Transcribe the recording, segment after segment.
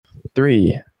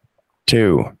3,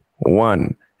 2,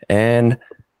 1, and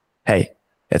hey,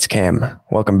 it's Cam.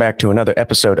 Welcome back to another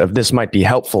episode of This Might Be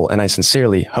Helpful, and I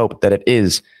sincerely hope that it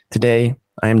is. Today,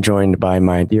 I am joined by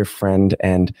my dear friend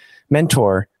and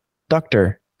mentor,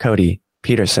 Dr. Codi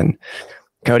Peterson.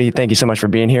 Codi, thank you so much for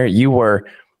being here. You were,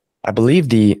 I believe,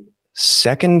 the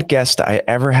second guest I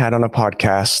ever had on a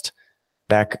podcast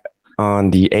back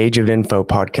on the Age of Info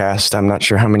podcast. I'm not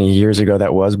sure how many years ago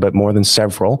that was, but more than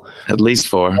several. At least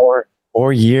 4.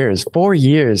 4 years. 4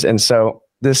 years. And so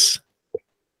this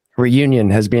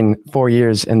reunion has been 4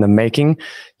 years in the making.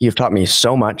 You've taught me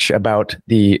so much about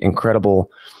the incredible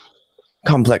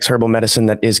complex herbal medicine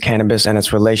that is cannabis and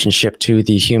its relationship to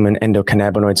the human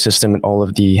endocannabinoid system and all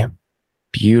of the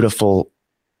beautiful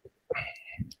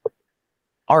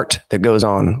art that goes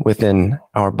on within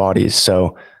our bodies.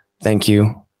 So thank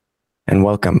you and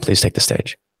welcome. Please take the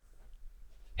stage.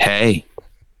 Hey,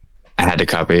 I had to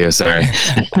copy you. Sorry.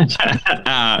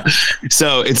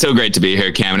 So it's so great to be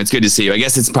here, Cam, and it's good to see you. I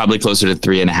guess it's probably closer to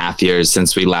 3.5 years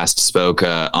since we last spoke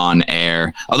on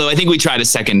air. Although I think we tried a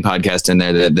second podcast in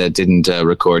there that didn't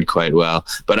record quite well.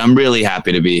 But I'm really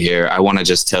happy to be here. I want to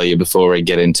just tell you before we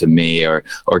get into me or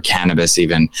cannabis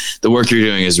even, the work you're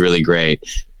doing is really great.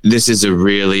 This is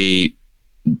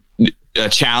a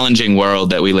challenging world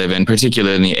that we live in,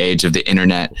 particularly in the age of the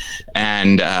internet.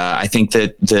 And I think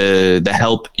that the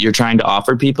help you're trying to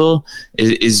offer people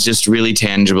is just really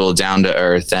tangible, down to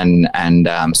earth, and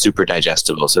super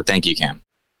digestible. So thank you, Cam.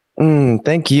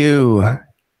 Thank you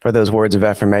for those words of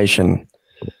affirmation.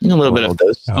 A little bit of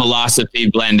philosophy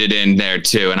blended in there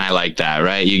too. And I like that,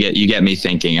 right? You get me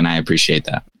thinking, and I appreciate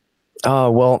that. Oh,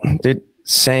 well, dude,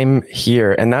 same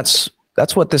here. And that's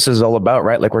what this is all about,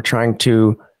 right? Like, we're trying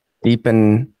to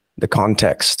deepen the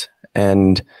context,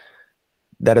 and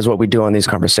that is what we do on these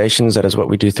conversations. That is what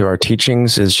we do through our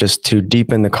teachings, is just to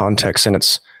deepen the context. And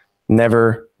it's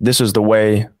never, this is the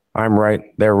way, I'm right,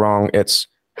 they're wrong. It's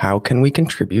how can we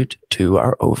contribute to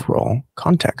our overall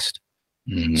context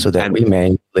so that we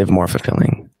may live more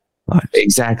fulfilling lives.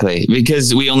 Exactly,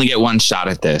 because we only get one shot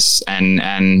at this,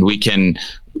 and we can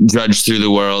judge through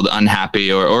the world unhappy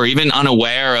or even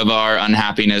unaware of our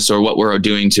unhappiness or what we're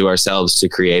doing to ourselves to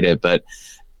create it. But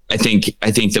I think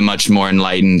the much more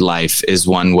enlightened life is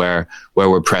one where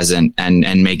we're present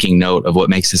and making note of what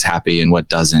makes us happy and what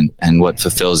doesn't, and what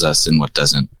fulfills us and what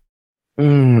doesn't.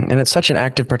 And it's such an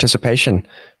active participation,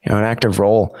 an active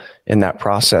role in that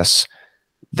process.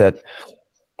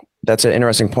 That's an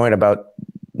interesting point about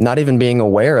not even being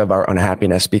aware of our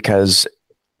unhappiness, because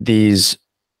these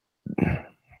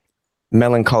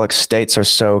melancholic states are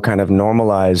so kind of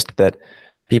normalized that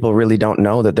people really don't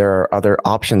know that there are other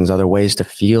options, other ways to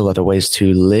feel, other ways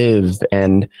to live.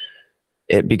 And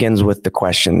it begins with the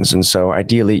questions. And so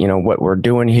ideally, what we're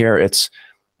doing here, it's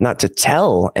not to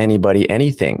tell anybody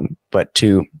anything, but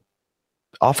to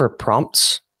offer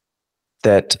prompts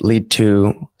that lead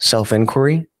to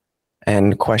self-inquiry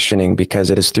and questioning, because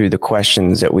it is through the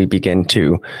questions that we begin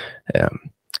to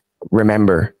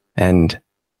remember and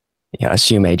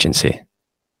assume agency.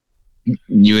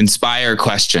 You inspire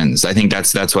questions. I think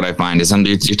that's what I find is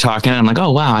you're talking and I'm like,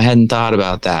 oh wow, I hadn't thought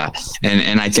about that.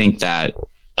 And I think that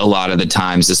a lot of the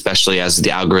times, especially as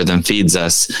the algorithm feeds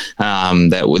us,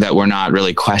 that we're not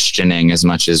really questioning as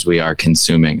much as we are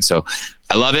consuming. So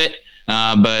I love it.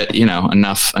 But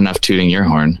enough tooting your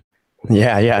horn.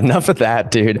 Yeah. Enough of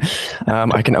that, dude.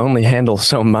 I can only handle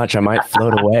so much. I might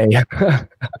float away.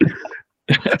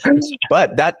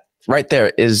 But that right there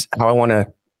is how I want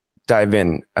to dive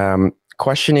in.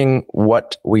 Questioning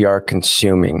what we are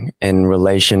consuming in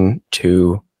relation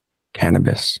to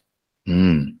cannabis. I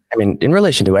mean, in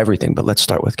relation to everything, but let's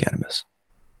start with cannabis.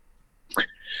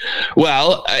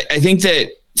 Well, I think that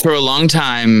for a long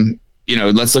time,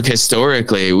 let's look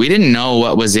historically, we didn't know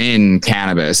what was in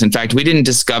cannabis. In fact, we didn't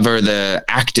discover the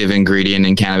active ingredient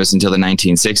in cannabis until the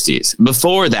 1960s.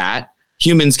 Before that,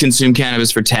 humans consumed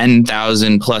cannabis for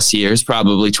 10,000 plus years,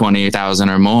 probably 20,000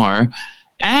 or more.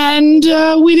 And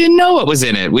we didn't know what was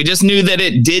in it. We just knew that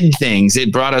it did things.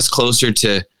 It brought us closer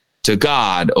to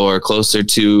God, or closer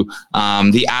to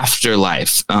the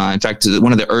afterlife. In fact,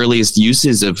 one of the earliest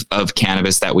uses of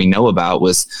cannabis that we know about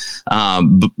was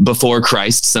before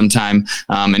Christ sometime.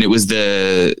 And it was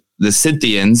the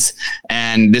Scythians.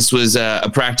 And this was a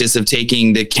practice of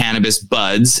taking the cannabis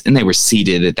buds, and they were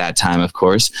seeded at that time, of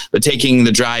course, but taking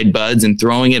the dried buds and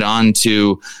throwing it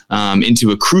into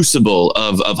a crucible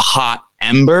of hot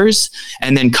embers,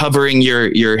 and then covering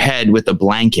your head with a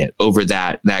blanket over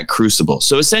that crucible.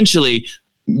 So essentially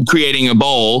creating a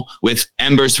bowl with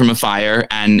embers from a fire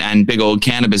and big old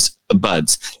cannabis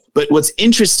buds. But what's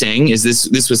interesting is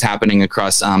this was happening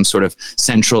across sort of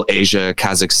Central Asia,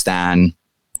 Kazakhstan,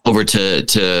 over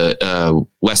to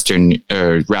Western,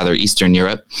 or rather Eastern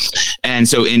Europe. And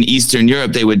so in Eastern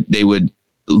Europe, they would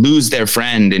lose their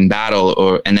friend in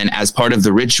battle, and then as part of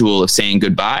the ritual of saying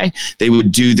goodbye, they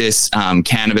would do this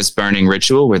cannabis burning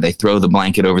ritual where they throw the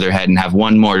blanket over their head and have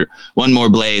one more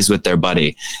blaze with their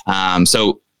buddy.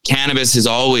 So cannabis has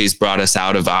always brought us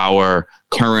out of our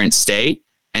current state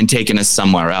and taken us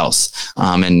somewhere else.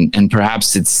 And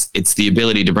perhaps it's the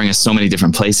ability to bring us so many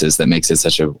different places that makes it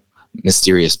such a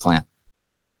mysterious plant.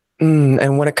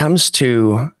 And when it comes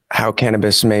to how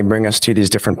cannabis may bring us to these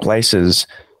different places,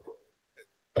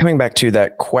 coming back to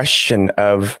that question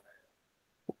of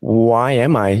why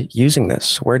am I using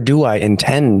this? Where do I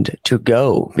intend to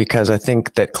go? Because I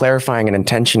think that clarifying an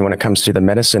intention when it comes to the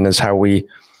medicine is how we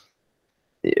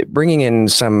bringing in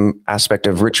some aspect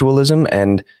of ritualism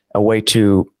and a way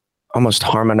to almost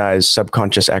harmonize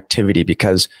subconscious activity,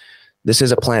 because this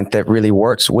is a plant that really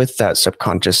works with that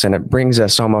subconscious, and it brings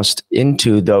us almost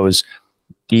into those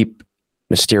deep,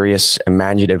 mysterious,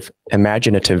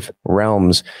 imaginative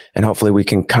realms. And hopefully we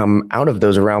can come out of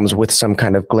those realms with some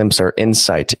kind of glimpse or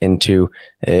insight into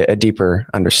a deeper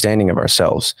understanding of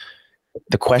ourselves.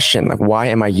 The question, like, why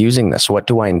am I using this? What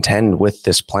do I intend with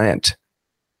this plant?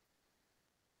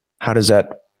 How does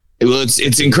that? Well,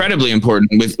 it's incredibly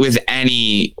important with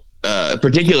any,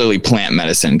 particularly plant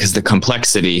medicine, because the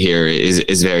complexity here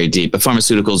is very deep. But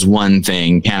pharmaceutical is one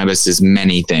thing. Cannabis is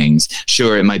many things.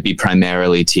 Sure, it might be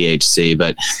primarily THC,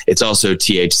 but it's also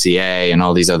THCA and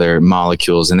all these other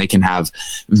molecules, and they can have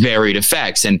varied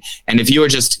effects. And if you are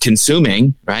just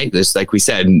consuming, right, this, like we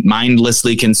said,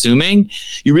 mindlessly consuming,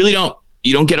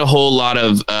 you don't get a whole lot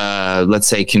of, let's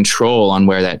say, control on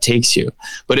where that takes you.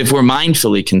 But if we're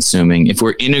mindfully consuming, if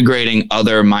we're integrating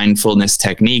other mindfulness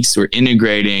techniques, we're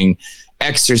integrating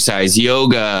exercise,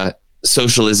 yoga,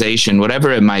 socialization,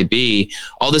 whatever it might be,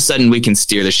 all of a sudden we can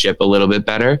steer the ship a little bit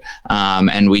better.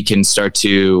 And we can start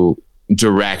to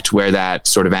direct where that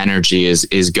sort of energy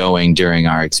is going during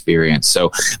our experience. So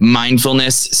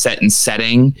mindfulness,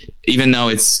 setting, even though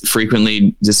it's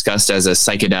frequently discussed as a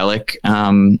psychedelic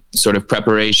sort of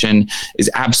preparation, is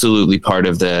absolutely part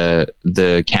of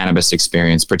the cannabis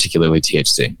experience, particularly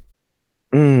THC.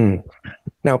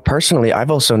 Now, personally,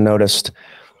 I've also noticed,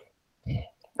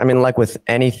 I mean, like with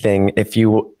anything, if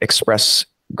you express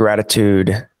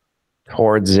gratitude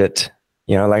towards it,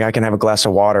 you know, like I can have a glass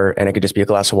of water and it could just be a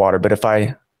glass of water. But if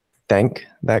I thank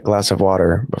that glass of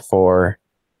water before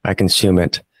I consume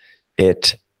it,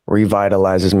 it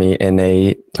revitalizes me in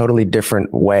a totally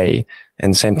different way.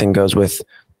 And same thing goes with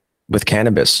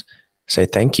cannabis. Say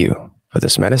thank you for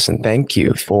this medicine. Thank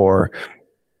you for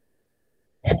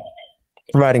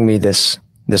providing me this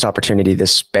opportunity,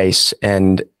 this space,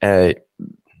 and an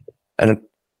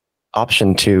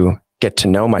option to get to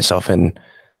know myself in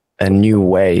a new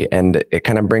way. And it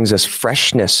kind of brings us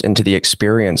freshness into the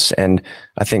experience. And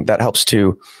I think that helps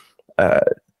to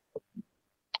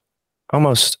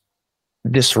almost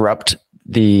disrupt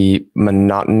the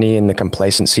monotony and the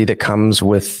complacency that comes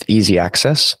with easy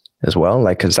access as well.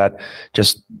 like, cause that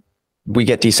just, we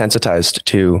get desensitized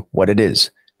to what it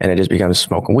is, and it just becomes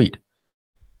smoking weed.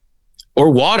 Or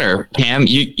water, Cam.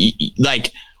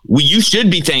 You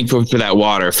should be thankful for that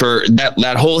water, for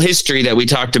that whole history that we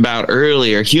talked about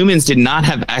earlier. Humans did not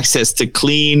have access to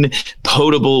clean,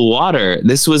 potable water.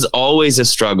 This was always a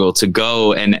struggle to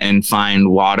go and find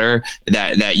water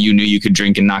that you knew you could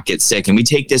drink and not get sick. And we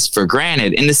take this for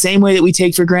granted in the same way that we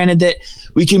take for granted that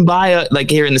we can buy, like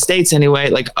here in the States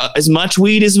anyway, as much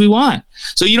weed as we want.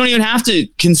 So you don't even have to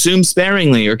consume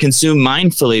sparingly or consume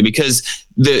mindfully, because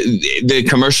the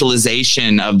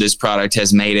commercialization of this product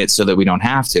has made it so that we don't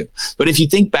have to. But if you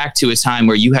think back to a time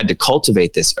where you had to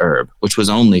cultivate this herb, which was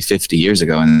only 50 years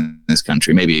ago in this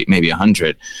country, maybe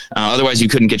 100, otherwise you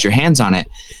couldn't get your hands on it.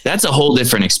 That's a whole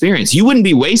different experience. You wouldn't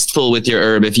be wasteful with your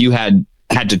herb if you had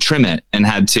to trim it and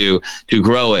had to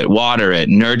grow it, water it,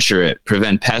 nurture it,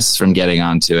 prevent pests from getting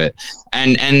onto it.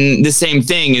 And the same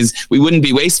thing is, we wouldn't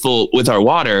be wasteful with our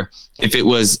water if it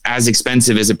was as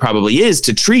expensive as it probably is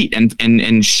to treat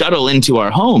and shuttle into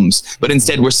our homes. But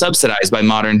instead, we're subsidized by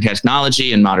modern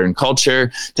technology and modern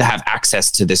culture to have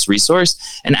access to this resource.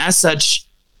 And as such,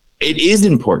 it is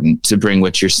important to bring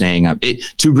what you're saying up,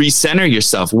 to recenter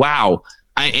yourself. Wow,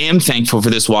 I am thankful for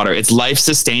this water. It's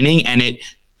life-sustaining, and it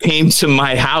came to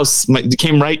my house, it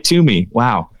came right to me.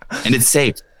 Wow. And it's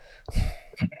safe.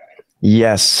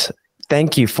 Yes.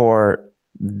 Thank you for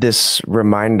this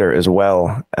reminder as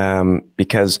well.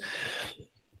 Because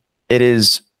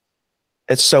it's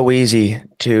so easy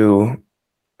to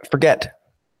forget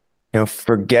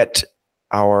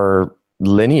our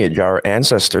lineage, our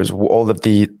ancestors, all of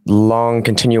the long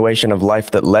continuation of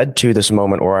life that led to this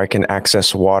moment where I can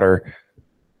access water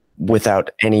without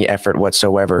any effort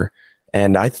whatsoever.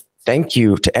 And I thank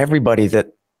you to everybody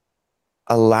that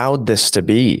allowed this to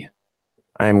be.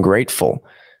 I'm grateful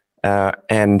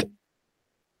and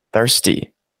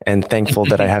thirsty and thankful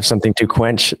that I have something to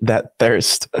quench that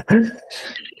thirst.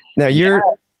 Now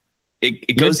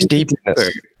it goes deeper.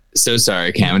 So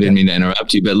sorry, Cam, I didn't mean to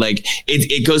interrupt you, but like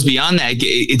it goes beyond that.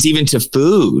 It's even to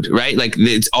food, right? Like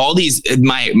it's all these,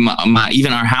 my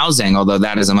even our housing, although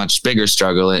that is a much bigger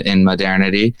struggle in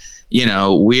modernity. You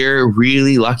know, we're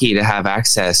really lucky to have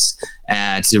access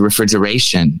to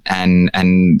refrigeration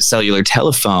and cellular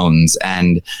telephones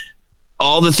and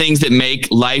all the things that make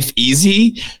life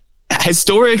easy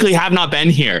historically have not been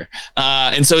here.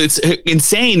 And so it's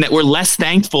insane that we're less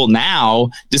thankful now,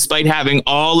 despite having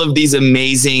all of these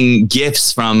amazing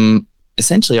gifts from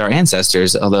essentially our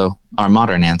ancestors, although our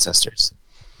modern ancestors.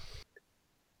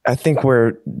 I think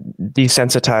we're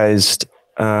desensitized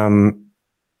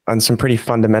on some pretty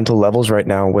fundamental levels right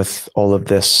now with all of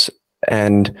this,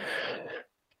 and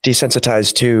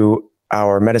desensitized to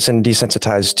our medicine,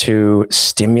 desensitized to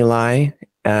stimuli,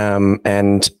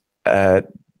 and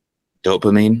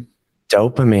dopamine,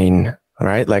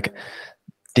 right? Like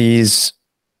these,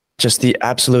 just the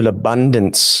absolute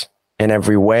abundance in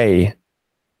every way,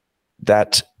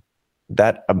 that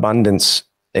abundance,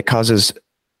 it causes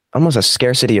almost a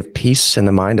scarcity of peace in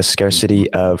the mind, a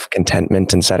scarcity of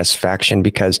contentment and satisfaction,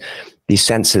 because these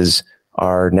senses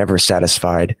are never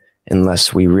satisfied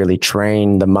unless we really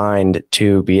train the mind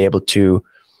to be able to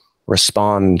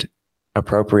respond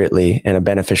appropriately in a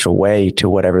beneficial way to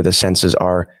whatever the senses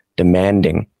are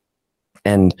demanding.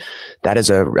 And that's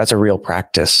a real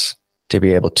practice to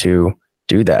be able to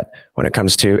do that when it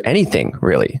comes to anything,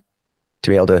 really, to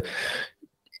be able to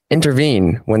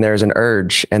intervene when there's an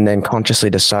urge and then consciously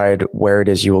decide where it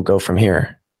is you will go from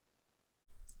here.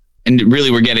 And really,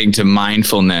 we're getting to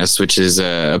mindfulness, which is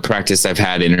a practice I've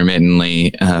had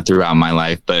intermittently throughout my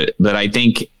life. But I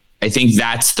think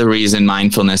that's the reason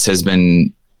mindfulness has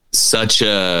been such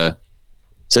a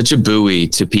buoy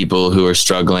to people who are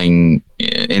struggling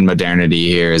in modernity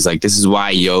here. Is like, this is why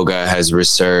yoga has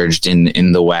resurged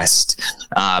in the West,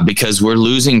 because we're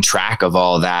losing track of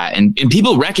all that. And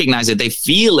people recognize it. They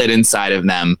feel it inside of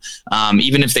them,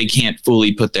 even if they can't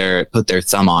fully put their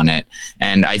thumb on it.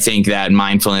 And I think that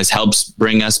mindfulness helps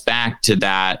bring us back to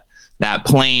that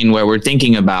plane where we're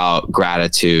thinking about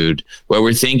gratitude, where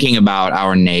we're thinking about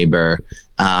our neighbor,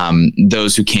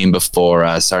 those who came before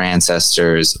us, our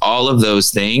ancestors, all of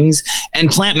those things. And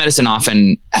plant medicine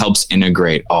often helps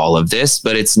integrate all of this,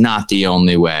 but it's not the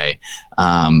only way.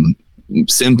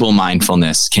 Simple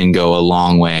mindfulness can go a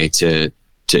long way to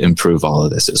improve all of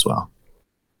this as well.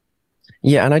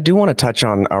 Yeah, and I do want to touch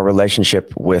on our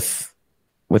relationship with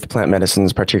plant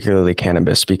medicines, particularly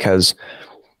cannabis, because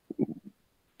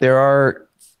there are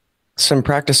some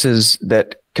practices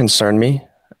that concern me.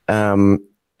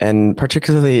 And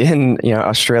particularly in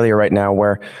Australia right now,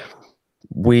 where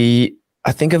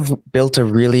I think have built a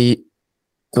really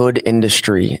good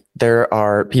industry. There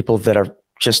are people that are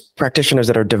just practitioners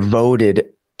that are devoted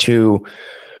to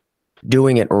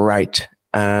doing it right.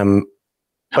 But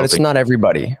it's not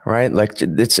everybody, right? Like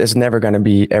it's never going to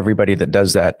be everybody that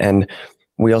does that. And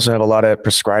we also have a lot of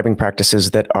prescribing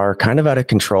practices that are kind of out of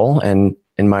control and,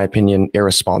 in my opinion,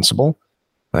 irresponsible.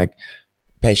 Like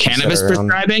cannabis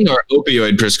prescribing or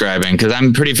opioid prescribing? Because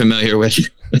I'm pretty familiar with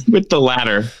the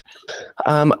latter.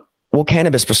 Well,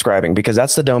 cannabis prescribing, because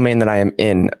that's the domain that I am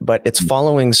in, but it's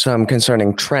following some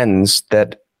concerning trends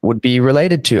that would be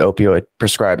related to opioid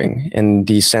prescribing, in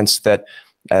the sense that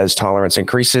as tolerance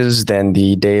increases, then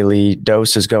the daily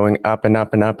dose is going up and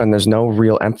up and up, and there's no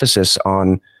real emphasis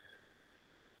on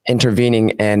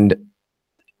intervening and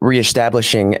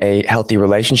reestablishing a healthy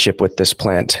relationship with this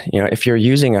plant. If you're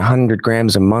using 100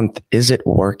 grams a month, is it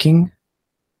working?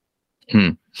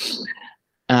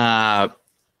 I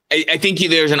think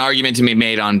there's an argument to be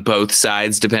made on both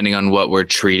sides, depending on what we're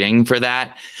treating for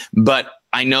that. But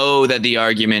I know that the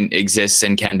argument exists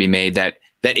and can be made that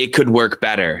it could work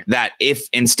better. That if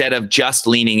instead of just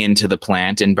leaning into the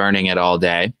plant and burning it all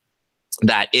day,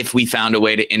 that if we found a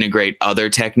way to integrate other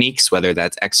techniques, whether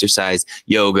that's exercise,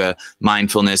 yoga,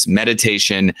 mindfulness,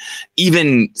 meditation,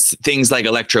 even things like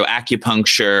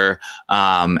electroacupuncture,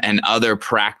 and other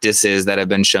practices that have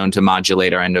been shown to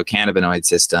modulate our endocannabinoid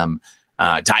system,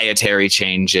 dietary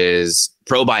changes,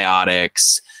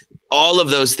 probiotics, all of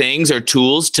those things are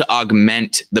tools to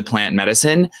augment the plant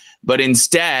medicine. But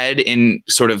instead, in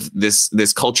sort of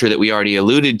this culture that we already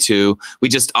alluded to, we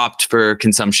just opt for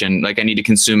consumption. Like, I need to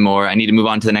consume more. I need to move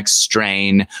on to the next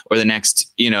strain or the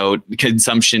next,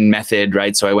 consumption method,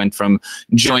 right? So I went from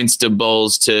joints to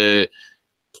bowls to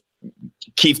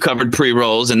keef covered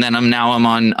pre-rolls, and then I'm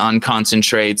on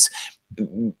concentrates.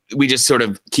 We just sort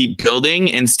of keep building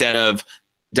instead of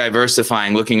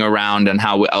diversifying, looking around on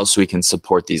how else we can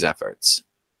support these efforts.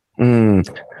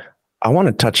 I want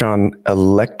to touch on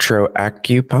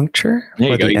electroacupuncture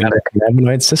for the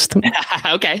endocannabinoid system.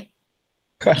 Okay.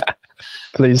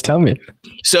 Please tell me.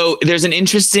 So there's an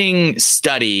interesting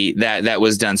study that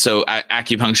was done. So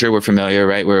acupuncture, we're familiar,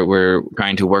 right? We're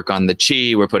trying to work on the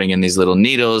chi. We're putting in these little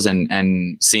needles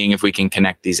and seeing if we can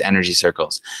connect these energy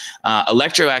circles.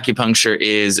 Electroacupuncture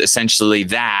is essentially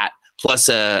that plus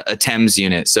a TEMS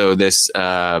unit. So this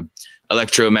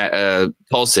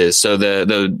pulses. So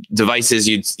the devices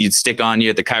you'd stick on you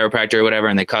at the chiropractor or whatever,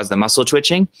 and they cause the muscle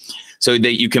twitching. So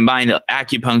that you combine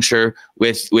acupuncture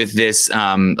with this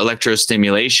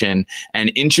electrostimulation.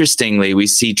 And interestingly, we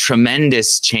see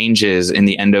tremendous changes in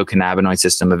the endocannabinoid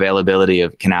system, availability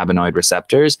of cannabinoid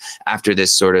receptors after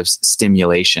this sort of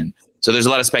stimulation. So there's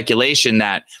a lot of speculation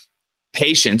that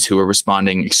patients who are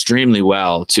responding extremely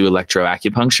well to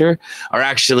electroacupuncture are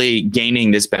actually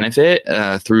gaining this benefit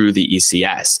through the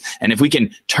ECS. And if we can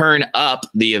turn up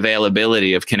the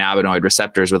availability of cannabinoid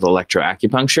receptors with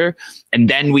electroacupuncture, and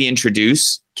then we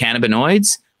introduce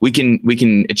cannabinoids, we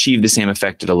can achieve the same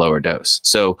effect at a lower dose.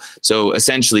 So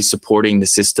essentially supporting the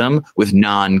system with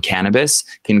non-cannabis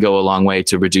can go a long way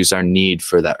to reduce our need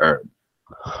for that herb.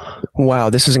 Wow,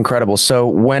 this is incredible. So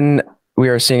when we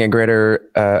are seeing a greater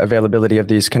availability of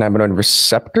these cannabinoid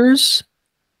receptors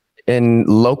in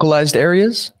localized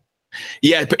areas.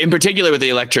 Yeah, in particular with the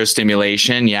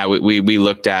electrostimulation. Yeah, we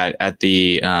looked at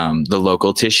the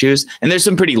local tissues, and there's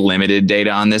some pretty limited data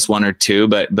on this, one or two,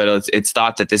 but it's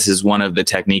thought that this is one of the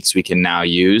techniques we can now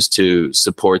use to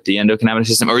support the endocannabinoid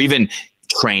system, or even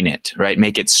train it, right?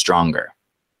 Make it stronger.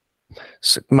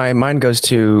 So my mind goes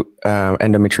to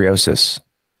endometriosis.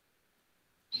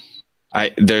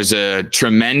 There's a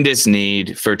tremendous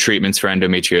need for treatments for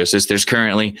endometriosis. There's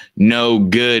currently no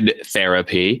good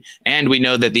therapy. And we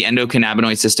know that the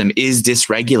endocannabinoid system is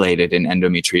dysregulated in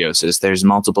endometriosis. There's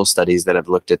multiple studies that have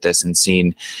looked at this and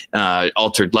seen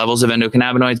altered levels of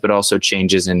endocannabinoids, but also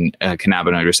changes in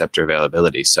cannabinoid receptor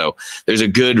availability. So there's a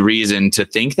good reason to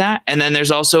think that. And then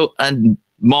there's also a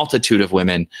multitude of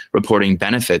women reporting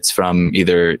benefits from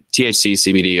either THC,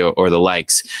 CBD, or the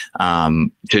likes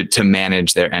to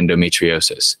manage their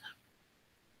endometriosis.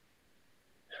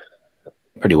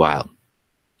 Pretty wild.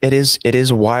 It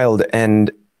is wild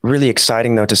and really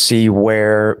exciting, though, to see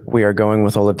where we are going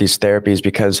with all of these therapies,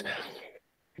 because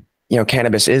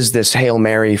cannabis is this Hail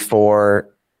Mary for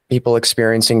people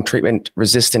experiencing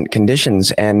treatment-resistant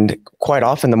conditions. And quite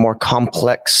often, the more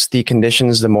complex the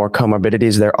conditions, the more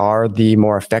comorbidities there are, the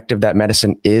more effective that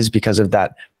medicine is, because of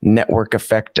that network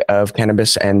effect of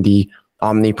cannabis and the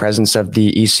omnipresence of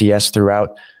the ECS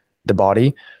throughout the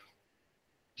body.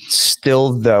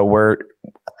 Still, though, we're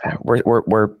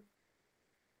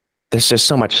there's just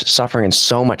so much suffering and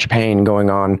so much pain going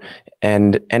on.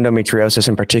 And endometriosis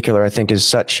in particular, I think, is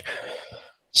such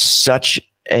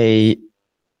a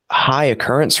high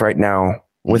occurrence right now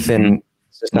within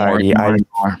society.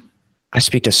 More. I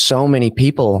speak to so many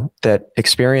people that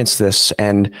experience this,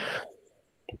 and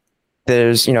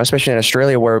there's, especially in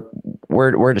Australia, where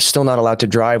we're still not allowed to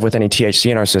drive with any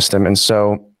THC in our system. And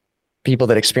so people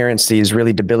that experience these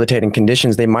really debilitating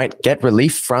conditions, they might get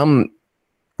relief from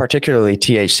particularly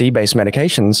THC based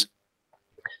medications,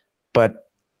 but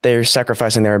they're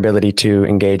sacrificing their ability to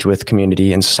engage with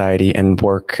community and society and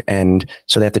work. And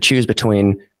so they have to choose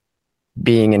between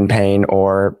being in pain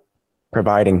or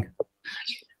providing.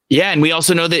 Yeah, and we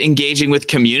also know that engaging with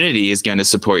community is going to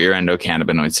support your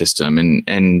endocannabinoid system.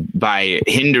 And by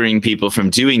hindering people from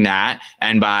doing that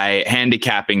and by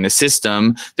handicapping the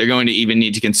system, they're going to even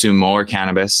need to consume more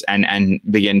cannabis and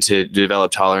begin to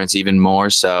develop tolerance even more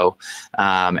so.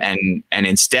 And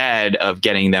instead of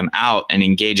getting them out and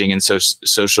engaging in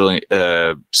social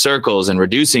circles and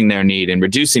reducing their need and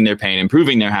reducing their pain,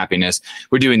 improving their happiness,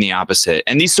 we're doing the opposite.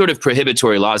 And these sort of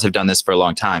prohibitory laws have done this for a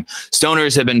long time.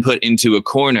 Stoners have been put into a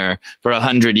corner for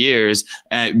 100 years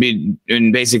and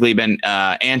basically been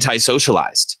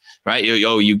anti-socialized, right?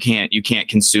 You can't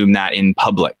consume that in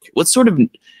public. What sort of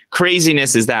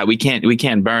craziness is that? We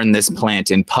can't burn this plant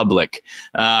in public,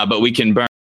 but we can burn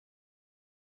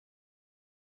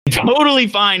totally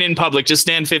fine in public. Just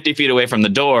stand 50 feet away from the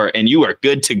door and you are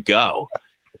good to go.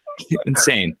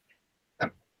 Insane.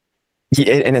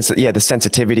 Yeah, and it's the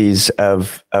sensitivities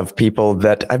of people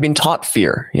that I've been taught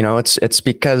fear. It's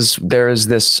because there's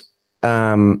this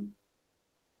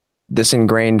this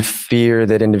ingrained fear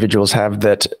that individuals have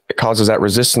that causes that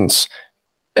resistance,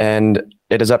 and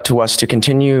it is up to us to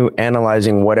continue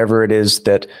analyzing whatever it is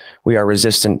that we are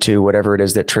resistant to, whatever it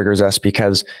is that triggers us,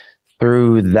 because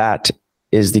through that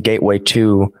is the gateway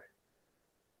to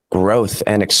growth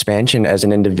and expansion as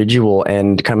an individual,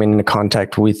 and coming into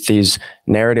contact with these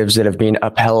narratives that have been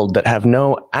upheld that have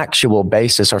no actual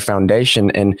basis or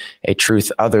foundation in a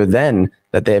truth other than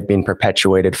that they have been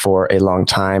perpetuated for a long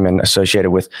time and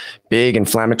associated with big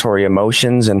inflammatory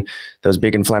emotions. And those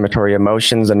big inflammatory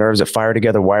emotions, the nerves that fire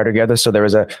together, wire together. So there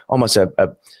is almost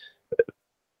a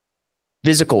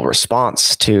physical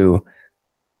response to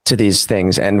these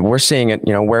things. And we're seeing it,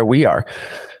 where we are.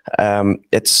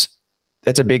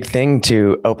 It's a big thing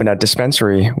to open a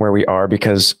dispensary where we are,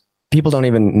 because people don't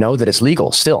even know that it's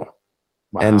legal still.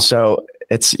 Wow. And so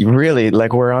it's really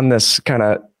like we're on this kind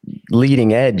of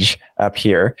leading edge up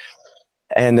here,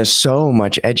 and there's so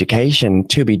much education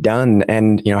to be done.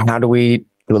 And, how do we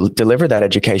deliver that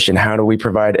education? How do we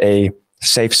provide a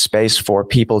safe space for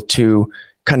people to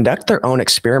conduct their own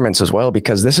experiments as well?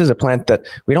 Because this is a plant that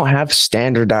we don't have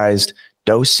standardized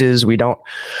doses. We don't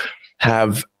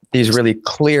have these really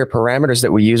clear parameters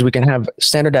that we use. We can have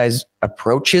standardized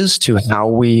approaches to how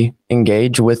we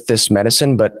engage with this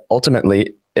medicine, but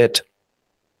ultimately it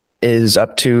is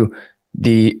up to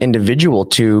the individual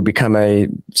to become a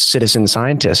citizen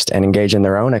scientist and engage in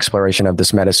their own exploration of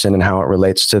this medicine and how it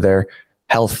relates to their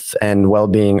health and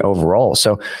well-being overall.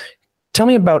 So tell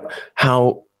me about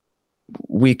how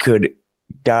we could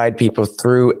guide people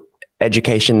through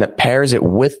education that pairs it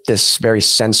with this very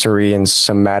sensory and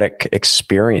somatic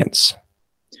experience.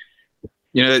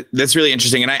 That's really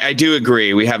interesting. And I do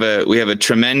agree. We have a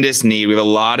tremendous need. We have a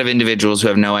lot of individuals who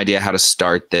have no idea how to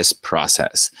start this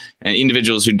process, and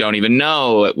individuals who don't even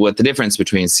know what the difference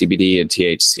between CBD and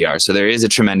THC are. So there is a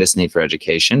tremendous need for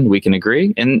education. We can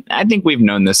agree. And I think we've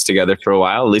known this together for a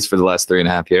while, at least for the last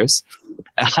 3.5 years.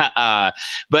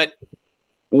 But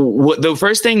the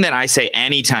first thing that I say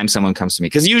anytime someone comes to me,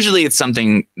 because usually it's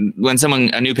something when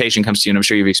a new patient comes to you, and I'm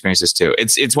sure you've experienced this too.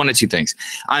 It's one of two things.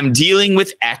 I'm dealing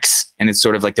with X, and it's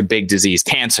sort of like the big disease,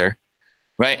 cancer,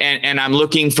 right? And I'm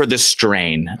looking for the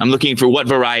strain. I'm looking for what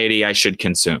variety I should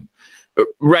consume,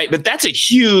 right? But that's a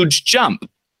huge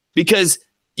jump, because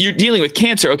you're dealing with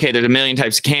cancer. Okay, there's a million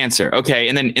types of cancer. Okay,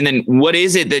 and then what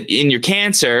is it that in your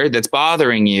cancer that's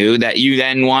bothering you that you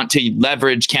then want to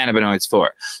leverage cannabinoids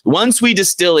for? Once we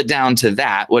distill it down to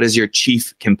that, what is your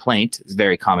chief complaint? It's a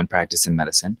very common practice in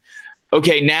medicine.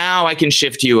 Okay, now I can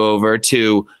shift you over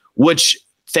to which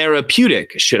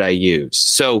therapeutic should I use?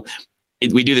 So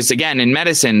we do this again in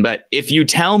medicine, but if you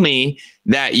tell me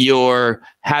that you're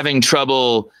having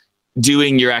trouble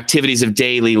doing your activities of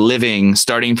daily living,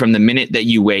 starting from the minute that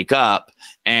you wake up,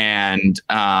 and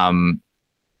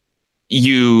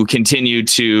you continue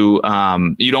to,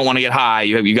 you don't want to get high,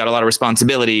 you got a lot of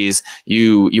responsibilities,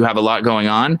 you have a lot going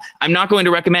on, I'm not going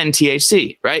to recommend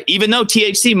THC, right? Even though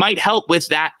THC might help with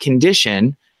that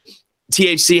condition,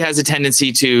 THC has a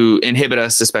tendency to inhibit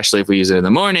us, especially if we use it in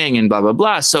the morning and blah, blah,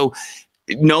 blah. So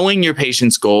knowing your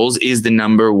patient's goals is the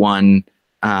number one,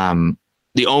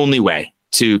 the only way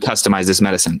to customize this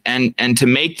medicine. And to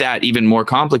make that even more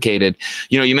complicated,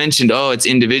 you mentioned, it's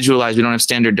individualized, we don't have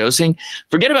standard dosing.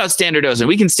 Forget about standard dosing.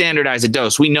 We can standardize a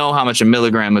dose. We know how much a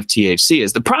milligram of THC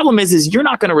is. The problem is you're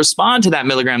not going to respond to that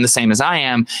milligram the same as I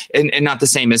am, and not the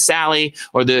same as Sally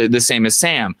or the same as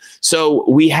Sam. So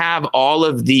we have all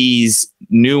of these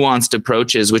nuanced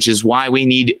approaches, which is why we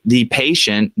need the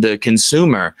patient, the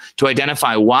consumer, to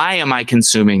identify, why am I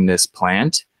consuming this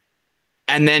plant?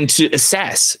 And then to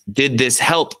assess, did this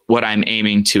help what I'm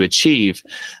aiming to achieve?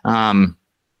 And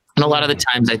a lot of the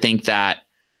times I think that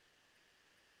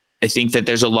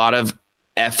there's a lot of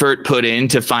effort put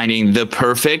into finding the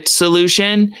perfect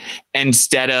solution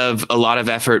instead of a lot of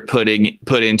effort put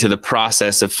into the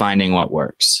process of finding what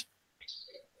works.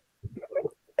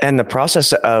 And the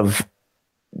process of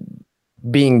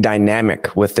being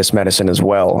dynamic with this medicine as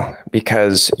well,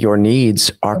 because your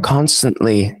needs are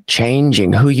constantly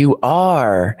changing. Who you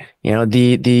are,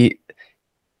 the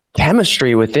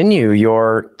chemistry within you,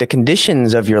 the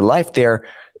conditions of your life, they're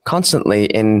constantly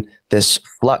in this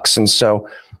flux. And so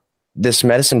this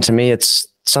medicine, to me, it's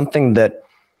something that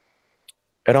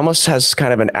it almost has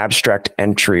kind of an abstract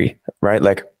entry, right?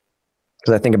 Like,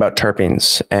 because I think about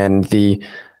terpenes and the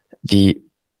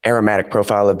aromatic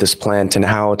profile of this plant, and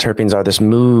how terpenes are this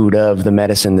mood of the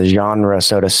medicine, the genre,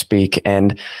 so to speak,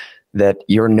 and that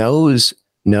your nose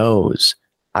knows,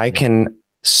 I can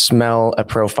smell a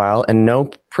profile and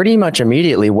know pretty much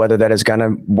immediately whether that is going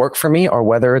to work for me or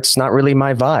whether it's not really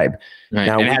my vibe. Right.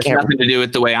 Now, and it has nothing to do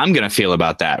with the way I'm going to feel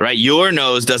about that, right? Your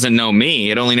nose doesn't know me.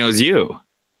 It only knows you.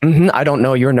 I don't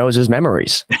know your nose's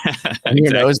memories.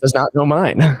 Your nose does not know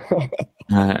mine.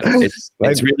 It's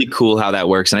really cool how that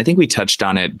works. And I think we touched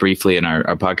on it briefly in our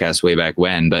podcast way back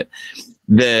when, but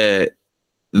the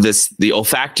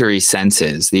olfactory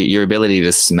senses, your ability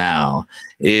to smell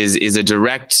is a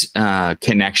direct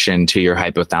connection to your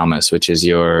hypothalamus, which is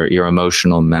your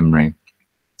emotional memory.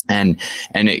 And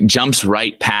it jumps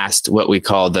right past what we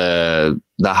call the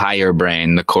higher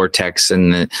brain, the cortex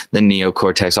and the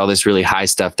neocortex, all this really high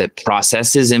stuff that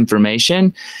processes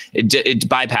information. It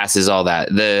bypasses all that.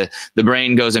 The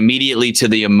brain goes immediately to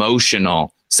the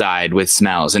emotional side with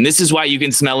smells. And this is why you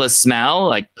can smell a smell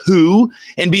like poo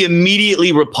and be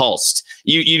immediately repulsed.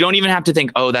 You don't even have to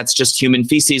think, oh, that's just human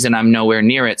feces and I'm nowhere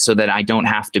near it, so that I don't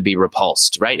have to be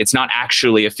repulsed, right? It's not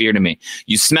actually a fear to me.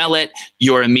 You smell it,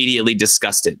 you're immediately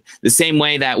disgusted. The same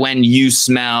way that when you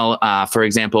smell, for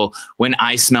example, when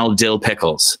I smell dill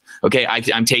pickles, okay,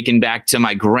 I'm taken back to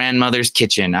my grandmother's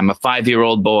kitchen. I'm a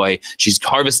 5-year-old boy. She's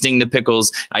harvesting the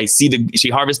pickles. She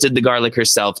harvested the garlic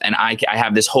herself, and I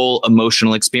have this whole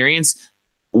emotional experience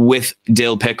with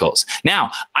dill pickles.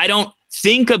 Now, I don't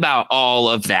think about all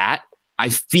of that. I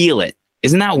feel it.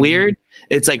 Isn't that weird?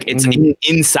 It's like it's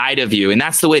inside of you. And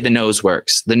that's the way the nose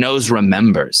works. The nose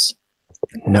remembers.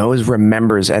 Nose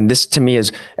remembers. And this to me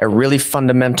is a really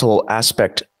fundamental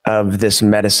aspect of this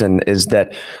medicine, is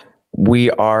that we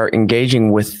are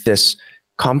engaging with this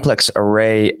complex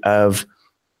array of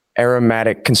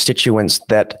aromatic constituents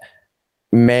that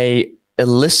may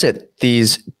elicit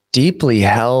these deeply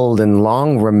held and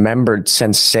long remembered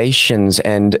sensations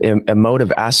and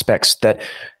emotive aspects that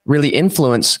really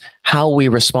influence how we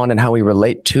respond and how we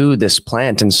relate to this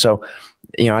plant. And so,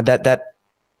 that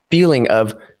feeling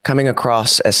of coming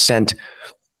across a scent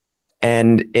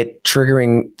and it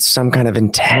triggering some kind of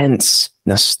intense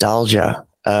nostalgia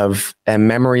of a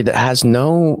memory that has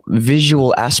no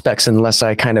visual aspects unless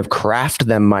I kind of craft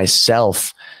them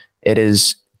myself. It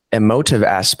is emotive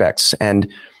aspects. And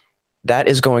that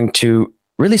is going to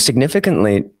really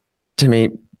significantly, to me,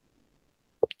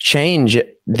 change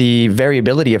the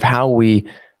variability of how we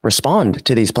respond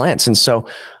to these plants. And so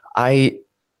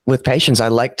with patients, I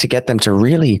like to get them to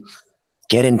really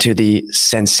get into the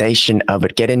sensation of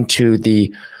it, get into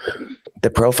the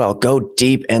profile, go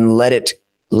deep and let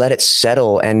it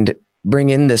settle, and bring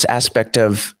in this aspect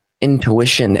of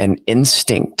intuition and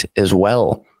instinct as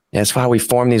well. That's how we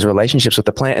form these relationships with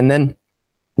the plant. And then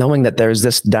knowing that there's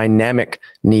this dynamic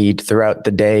need throughout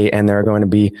the day, and there are going to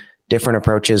be different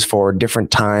approaches for different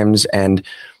times and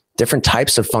different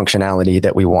types of functionality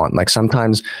that we want. Like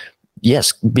sometimes,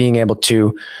 yes, being able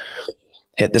to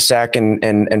hit the sack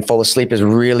and fall asleep is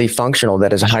really functional.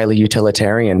 That is highly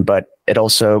utilitarian, but it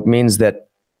also means that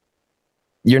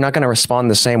you're not going to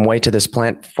respond the same way to this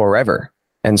plant forever.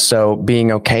 And so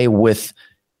being okay with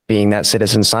being that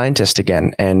citizen scientist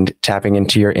again and tapping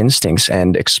into your instincts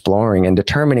and exploring and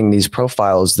determining these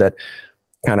profiles that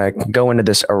kind of go into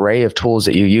this array of tools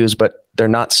that you use, but they're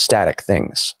not static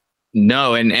things.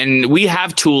 No, and we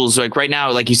have tools like right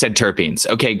now, like you said, terpenes.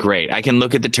 Okay, great. I can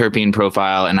look at the terpene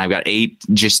profile and I've got 8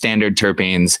 just standard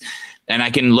terpenes, and I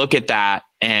can look at that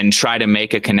and try to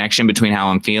make a connection between how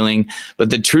I'm feeling. But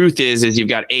the truth is you've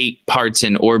got 8 parts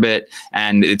in orbit,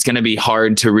 and it's going to be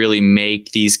hard to really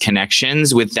make these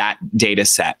connections with that data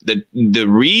set. The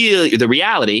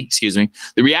reality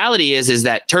is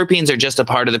that terpenes are just a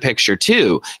part of the picture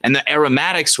too. And the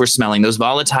aromatics we're smelling, those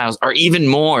volatiles, are even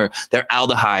more. They're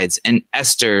aldehydes and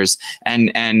esters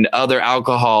and other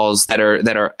alcohols that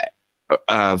are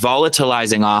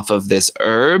volatilizing off of this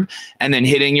herb and then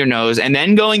hitting your nose and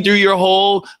then going through your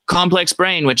whole complex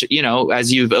brain, which,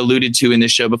 as you've alluded to in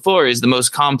this show before, is the most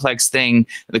complex thing,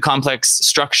 the complex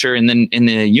structure in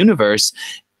the universe.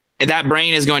 And that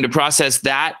brain is going to process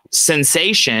that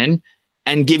sensation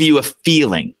and give you a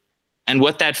feeling. And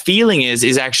what that feeling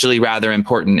is actually rather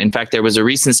important. In fact, there was a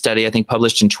recent study, I think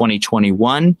published in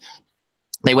 2021.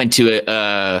 They went to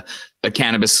a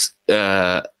cannabis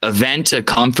event, a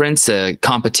conference, a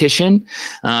competition,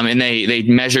 and they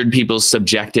measured people's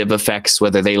subjective effects,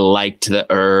 whether they liked the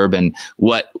herb, and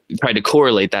tried to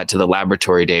correlate that to the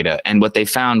laboratory data. And what they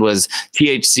found was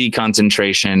THC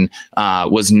concentration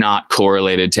was not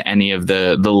correlated to any of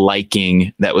the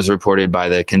liking that was reported by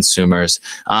the consumers,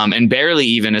 and barely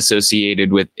even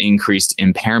associated with increased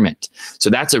impairment.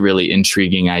 So that's a really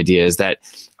intriguing idea, is that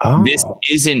this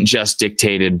isn't just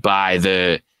dictated by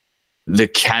the the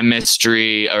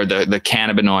chemistry or the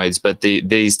cannabinoids, but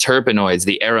these terpenoids,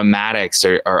 the aromatics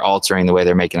are altering the way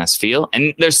they're making us feel.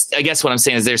 And I guess what I'm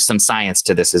saying is there's some science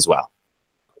to this as well.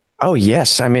 Oh,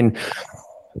 yes. I mean,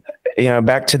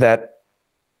 back to that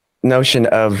notion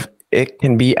of it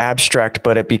can be abstract,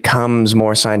 but it becomes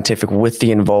more scientific with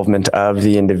the involvement of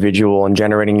the individual and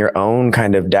generating your own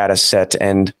kind of data set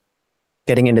and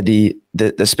getting into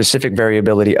the specific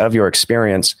variability of your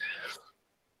experience.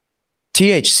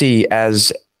 THC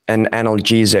as an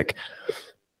analgesic.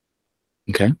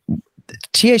 Okay.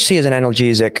 THC as an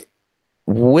analgesic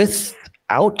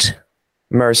without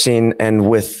myrcene and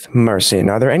with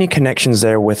myrcene. Are there any connections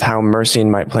there with how myrcene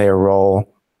might play a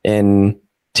role in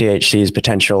THC's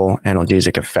potential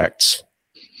analgesic effects?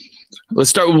 Let's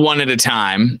start with one at a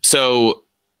time. So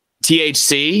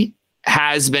THC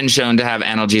has been shown to have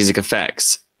analgesic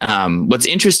effects. What's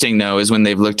interesting though, is when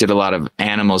they've looked at a lot of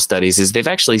animal studies, is they've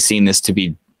actually seen this to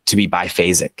be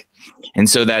biphasic. And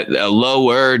so that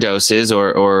lower doses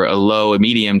or a low, a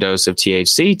medium dose of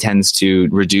THC tends to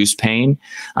reduce pain.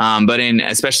 But in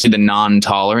especially the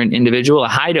non-tolerant individual, a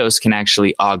high dose can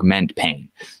actually augment pain.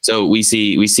 So we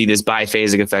see this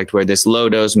biphasic effect where this low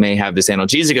dose may have this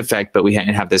analgesic effect, but we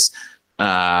have this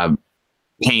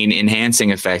pain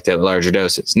enhancing effect at larger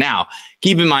doses. Now,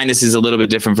 keep in mind, this is a little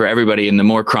bit different for everybody. And the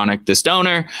more chronic the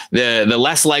stoner, the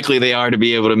less likely they are to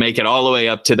be able to make it all the way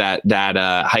up to that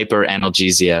hyper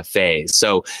analgesia phase.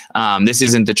 So this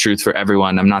isn't the truth for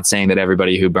everyone. I'm not saying that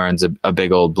everybody who burns a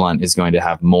big old blunt is going to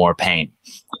have more pain.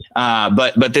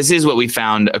 But this is what we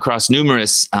found across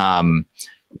numerous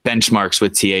benchmarks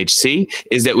with THC,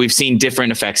 is that we've seen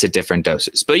different effects at different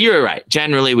doses. But you're right.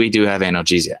 Generally, we do have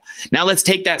analgesia. Now let's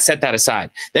set that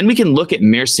aside. Then we can look at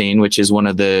myrcene, which is one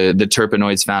of the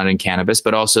terpenoids found in cannabis,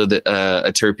 but also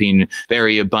a terpene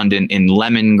very abundant in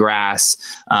lemongrass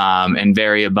and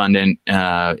very abundant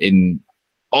in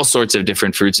all sorts of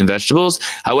different fruits and vegetables.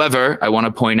 However, I want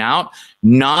to point out,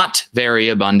 not very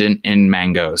abundant in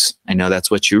mangoes. I know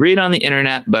that's what you read on the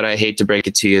internet, but I hate to break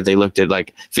it to you. They looked at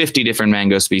like 50 different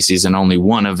mango species and only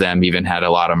one of them even had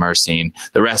a lot of myrcene.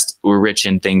 The rest were rich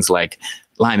in things like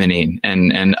limonene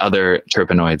and other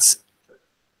terpenoids.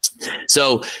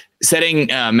 So setting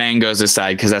mangoes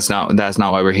aside, because that's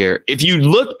not why we're here. If you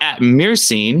look at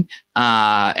myrcene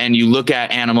and you look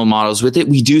at animal models with it,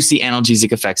 we do see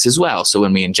analgesic effects as well. So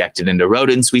when we inject it into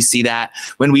rodents, we see that.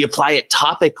 When we apply it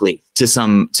topically to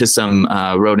some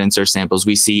rodents or samples,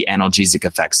 we see analgesic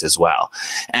effects as well.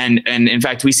 And in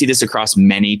fact, we see this across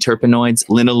many terpenoids.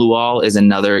 Linalool is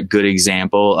another good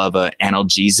example of an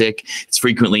analgesic. It's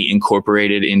frequently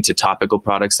incorporated into topical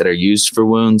products that are used for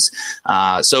wounds.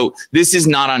 So this is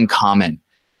not uncommon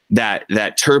that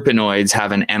terpenoids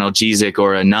have an analgesic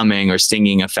or a numbing or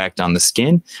stinging effect on the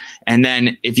skin. And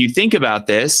then if you think about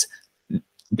this,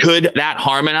 could that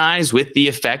harmonize with the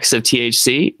effects of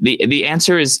THC? The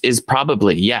answer is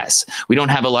probably yes. We don't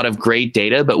have a lot of great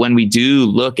data, but when we do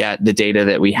look at the data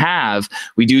that we have,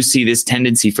 we do see this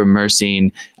tendency for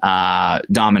myrcene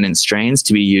dominant strains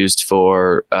to be used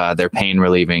for their pain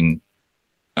relieving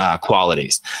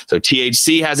qualities. So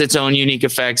THC has its own unique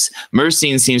effects.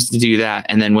 Myrcene seems to do that.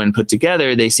 And then when put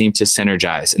together, they seem to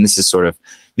synergize. And this is sort of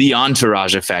the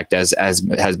entourage effect as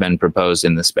has been proposed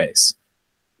in the space.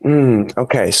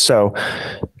 Okay. So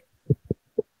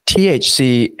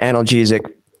THC analgesic,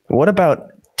 what about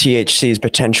THC's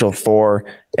potential for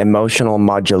emotional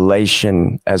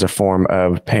modulation as a form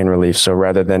of pain relief? So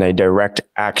rather than a direct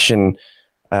action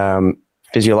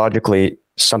physiologically,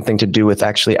 something to do with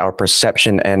actually our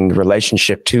perception and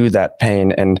relationship to that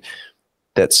pain, and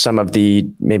that some of the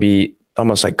maybe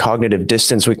almost like cognitive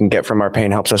distance we can get from our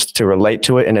pain helps us to relate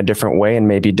to it in a different way and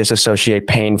maybe disassociate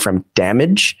pain from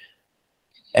damage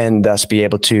and thus be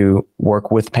able to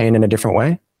work with pain in a different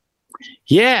way?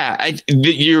 Yeah,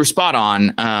 you're spot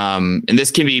on. And this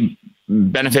can be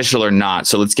beneficial or not.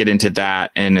 So let's get into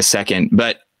that in a second.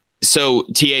 But so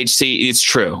THC, it's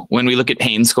true. When we look at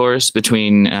pain scores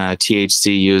between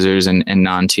THC users and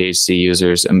non-THC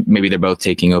users, and maybe they're both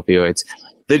taking opioids,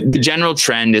 the general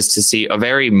trend is to see a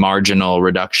very marginal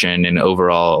reduction in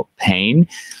overall pain.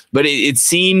 But it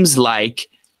seems like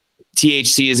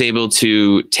THC is able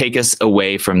to take us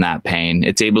away from that pain.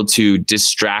 It's able to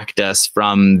distract us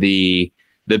from the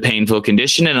painful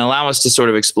condition and allow us to sort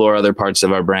of explore other parts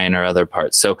of our brain or other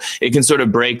parts. So it can sort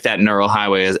of break that neural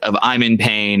highway of I'm in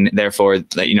pain, therefore,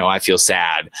 I feel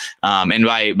sad. And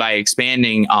by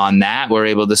expanding on that, we're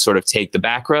able to sort of take the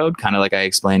back road, kind of like I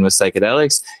explained with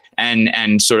psychedelics,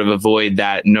 and sort of avoid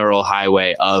that neural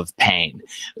highway of pain.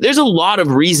 There's a lot of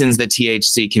reasons that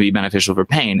THC can be beneficial for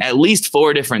pain. At least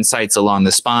 4 different sites along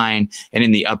the spine and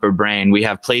in the upper brain, we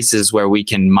have places where we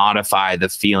can modify the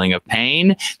feeling of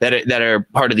pain that are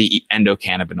part of the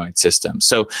endocannabinoid system.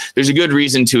 So there's a good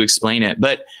reason to explain it.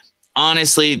 But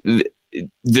honestly,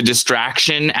 the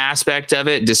distraction aspect of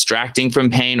it, distracting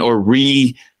from pain or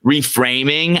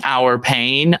reframing our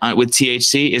pain with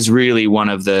THC is really one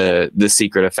of the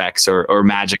secret effects or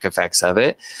magic effects of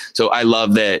it. So I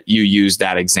love that you use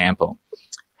that example.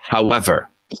 However,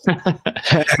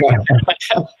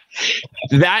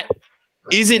 that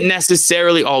isn't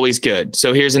necessarily always good.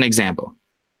 So here's an example.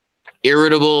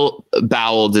 Irritable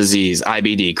bowel disease,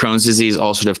 IBD, Crohn's disease,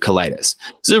 ulcerative colitis.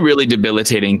 This is a really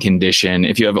debilitating condition.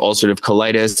 If you have ulcerative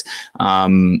colitis,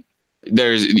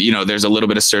 there's a little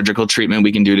bit of surgical treatment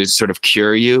we can do to sort of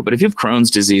cure you. But if you have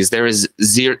Crohn's disease, there is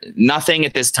nothing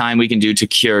at this time we can do to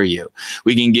cure you.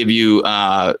 We can give you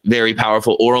very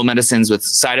powerful oral medicines with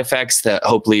side effects that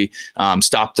hopefully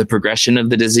stop the progression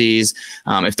of the disease.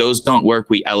 If those don't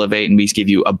work, we elevate and we give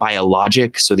you a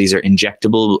biologic. So these are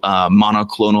injectable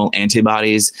monoclonal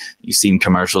antibodies. You've seen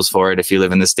commercials for it if you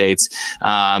live in the States.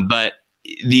 But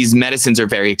these medicines are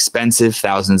very expensive,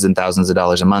 thousands and thousands of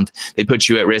dollars a month. They put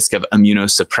you at risk of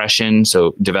immunosuppression,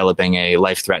 so developing a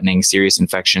life-threatening serious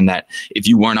infection that if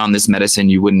you weren't on this medicine,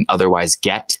 you wouldn't otherwise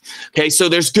get. Okay, so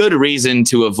there's good reason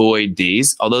to avoid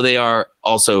these, although they are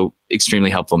also extremely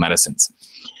helpful medicines.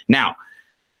 Now,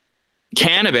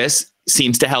 cannabis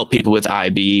seems to help people with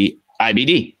IBD.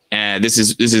 This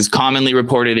is commonly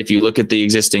reported. If you look at the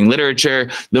existing literature,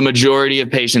 the majority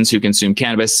of patients who consume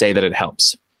cannabis say that it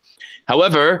helps.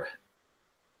 However,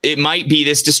 it might be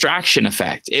this distraction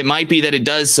effect. It might be that it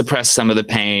does suppress some of the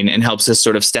pain and helps us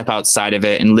sort of step outside of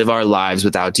it and live our lives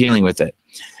without dealing with it.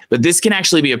 But this can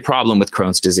actually be a problem with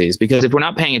Crohn's disease, because if we're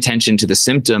not paying attention to the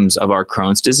symptoms of our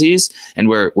Crohn's disease and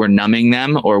we're numbing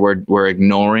them or we're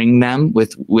ignoring them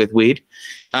with weed,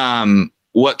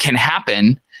 what can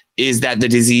happen is that the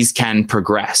disease can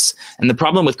progress. And the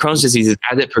problem with Crohn's disease is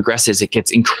as it progresses, it gets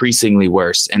increasingly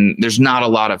worse. And there's not a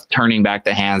lot of turning back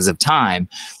the hands of time.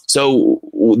 So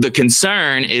the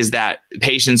concern is that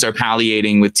patients are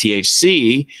palliating with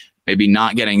THC, maybe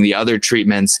not getting the other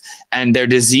treatments, and their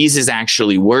disease is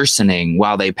actually worsening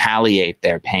while they palliate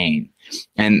their pain.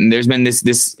 And there's been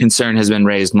this concern has been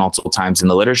raised multiple times in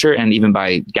the literature and even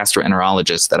by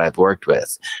gastroenterologists that I've worked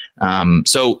with.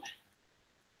 So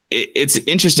it's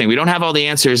interesting. We don't have all the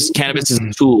answers. Cannabis is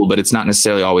a tool, but it's not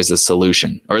necessarily always the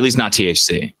solution, or at least not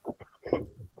THC.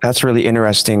 That's really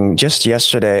interesting. Just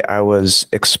yesterday, I was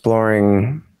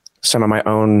exploring some of my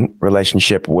own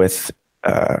relationship with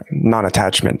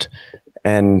non-attachment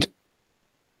and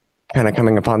kind of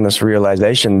coming upon this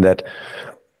realization that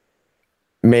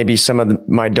maybe some of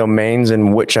my domains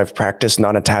in which I've practiced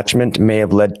non-attachment may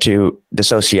have led to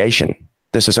disassociation.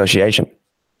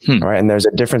 Right. And there's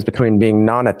a difference between being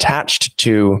non-attached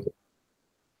to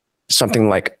something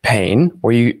like pain,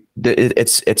 where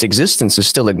its existence is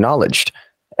still acknowledged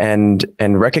and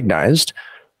recognized,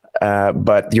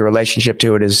 but your relationship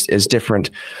to it is different.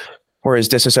 Whereas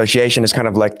disassociation is kind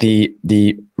of like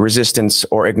the resistance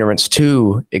or ignorance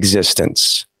to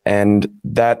existence. And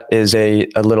that is a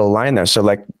little line there. So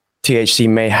like THC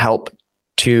may help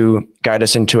to guide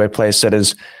us into a place that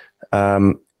is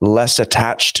less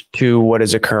attached to what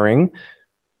is occurring,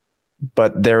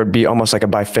 but there would be almost like a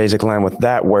biphasic line with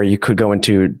that, where you could go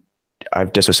into,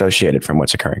 I've disassociated from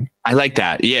what's occurring. I like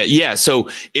that. Yeah. So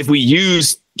if we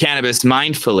use cannabis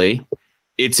mindfully,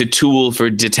 it's a tool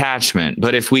for detachment.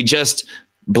 But if we just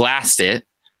blast it,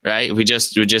 right? If we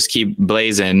just keep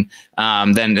blazing,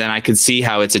 then I could see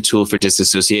how it's a tool for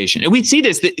disassociation. And we see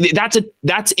this,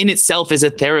 that's in itself is a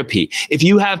therapy. If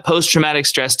you have post-traumatic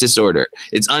stress disorder,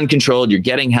 it's uncontrolled, you're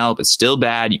getting help, it's still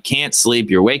bad, you can't sleep,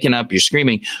 you're waking up, you're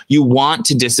screaming, you want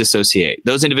to disassociate.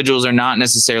 Those individuals are not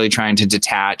necessarily trying to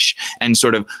detach and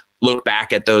sort of look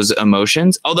back at those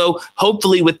emotions. Although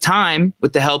hopefully with time,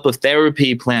 with the help of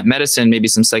therapy, plant medicine, maybe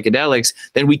some psychedelics,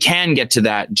 then we can get to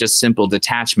that just simple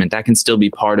detachment. That can still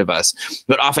be part of us.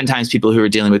 But oftentimes people who are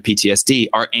dealing with PTSD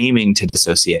are aiming to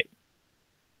dissociate.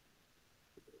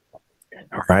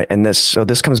 All right. And this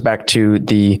comes back to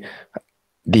the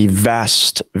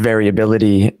vast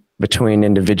variability between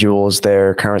individuals,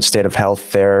 their current state of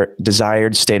health, their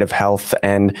desired state of health,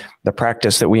 and the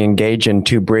practice that we engage in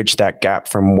to bridge that gap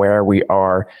from where we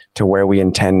are to where we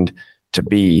intend to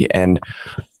be. And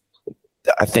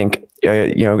I think,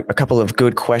 a couple of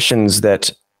good questions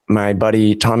that my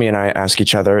buddy Tommy and I ask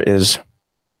each other is,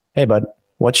 hey, bud,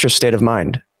 what's your state of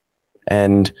mind?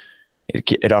 And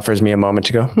it offers me a moment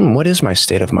to go, what is my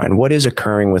state of mind? What is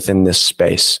occurring within this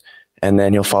space? And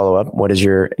then you'll follow up, what is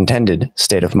your intended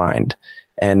state of mind?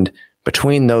 And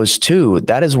between those two,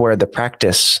 that is where the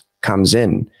practice comes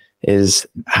in, is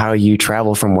how you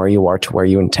travel from where you are to where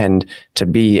you intend to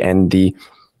be, and the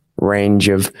range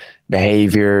of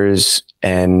behaviors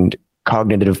and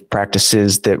cognitive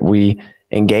practices that we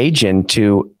engage in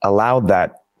to allow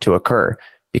that to occur,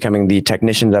 becoming the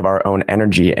technicians of our own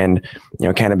energy. And,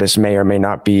 cannabis may or may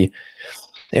not be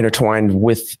intertwined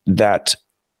with that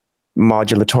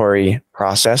modulatory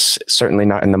process, certainly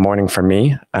not in the morning for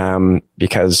me,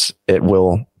 because it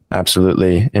will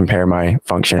absolutely impair my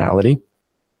functionality.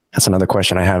 That's another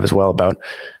question I have as well about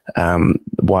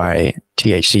why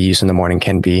THC use in the morning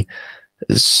can be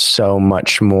so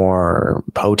much more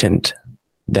potent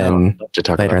than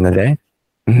later in the day.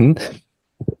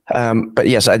 Mm-hmm. But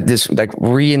yes, this like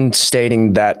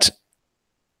reinstating that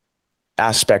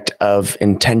aspect of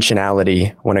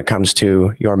intentionality when it comes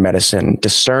to your medicine,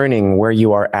 discerning where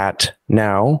you are at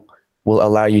now will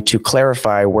allow you to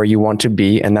clarify where you want to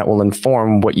be, and that will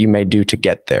inform what you may do to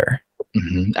get there.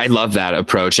 Mm-hmm. I love that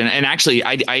approach. And actually,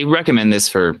 I recommend this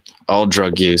for all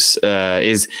drug use,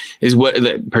 is what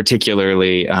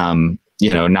particularly,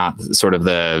 not sort of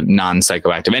the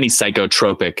non-psychoactive, any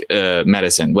psychotropic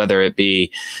medicine, whether it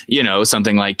be,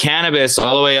 something like cannabis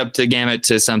all the way up to gamut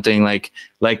to something like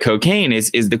cocaine,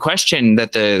 is the question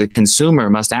that the consumer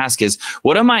must ask is,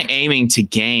 what am I aiming to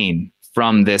gain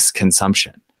from this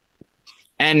consumption?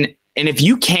 And if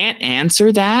you can't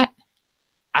answer that,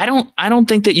 I don't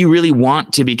think that you really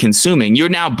want to be consuming. You're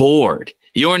now bored.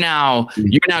 You're now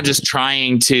just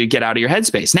trying to get out of your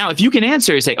headspace. Now, if you can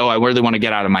answer and say, "Oh, I really want to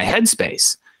get out of my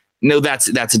headspace," no, that's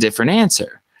a different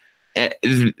answer.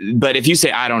 But if you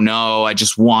say, "I don't know, I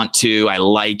just want to, I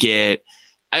like it,"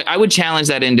 I would challenge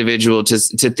that individual to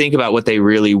think about what they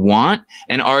really want.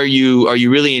 And are you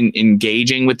really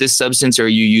engaging with this substance, or are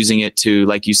you using it to,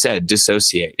 like you said,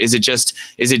 dissociate? Is it just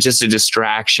a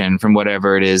distraction from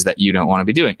whatever it is that you don't want to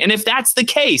be doing? And if that's the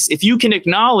case, if you can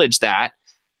acknowledge that,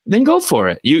 then go for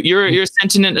it. You're a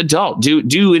sentient adult. Do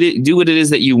what it is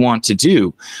that you want to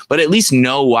do, but at least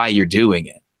know why you're doing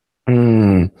it.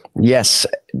 Yes.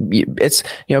 It's,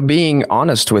 being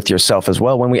honest with yourself as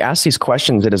well. When we ask these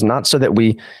questions, it is not so that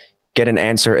we get an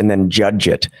answer and then judge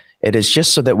it. It is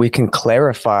just so that we can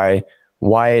clarify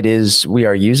why it is we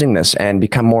are using this and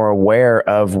become more aware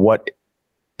of what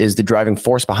is the driving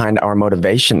force behind our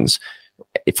motivations.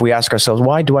 If we ask ourselves,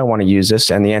 why do I want to use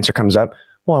this? And the answer comes up,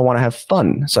 well, I want to have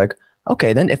fun. It's like,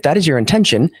 okay, then if that is your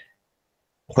intention,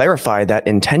 clarify that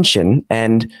intention.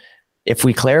 And if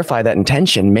we clarify that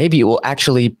intention, maybe it will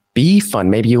actually be fun.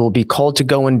 Maybe you will be called to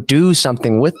go and do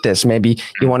something with this. Maybe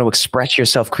you want to express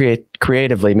yourself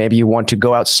creatively. Maybe you want to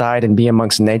go outside and be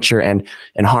amongst nature and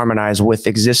harmonize with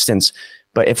existence.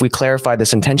 But if we clarify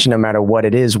this intention, no matter what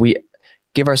it is, we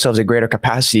give ourselves a greater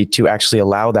capacity to actually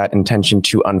allow that intention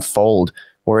to unfold.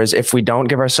 Whereas if we don't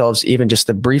give ourselves even just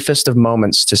the briefest of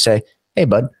moments to say, "Hey,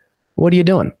 bud, what are you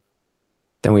doing?"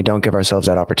 then we don't give ourselves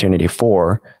that opportunity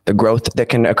for the growth that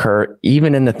can occur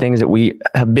even in the things that we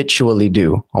habitually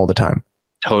do all the time.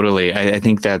 Totally. I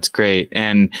think that's great.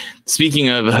 And speaking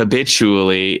of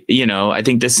habitually, I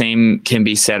think the same can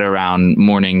be said around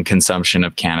morning consumption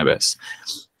of cannabis.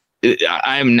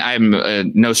 I'm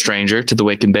no stranger to the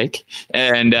wake and bake,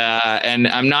 and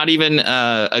I'm not even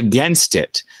against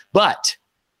it, but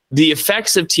the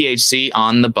effects of THC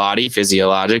on the body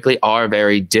physiologically are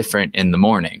very different in the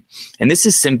morning. And this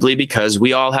is simply because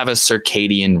we all have a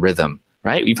circadian rhythm,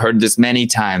 right? We've heard this many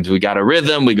times. We got a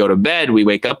rhythm, we go to bed, we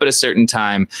wake up at a certain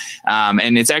time.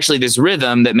 And it's actually this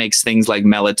rhythm that makes things like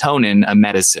melatonin a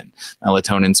medicine.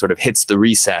 Melatonin sort of hits the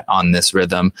reset on this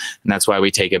rhythm. And that's why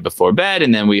we take it before bed.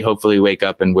 And then we hopefully wake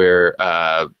up and we're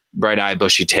bright-eyed,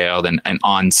 bushy-tailed, and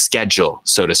on schedule,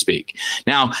 so to speak.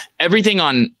 Now, everything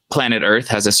on planet Earth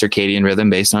has a circadian rhythm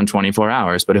based on 24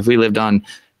 hours. But if we lived on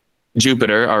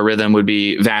Jupiter, our rhythm would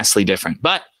be vastly different.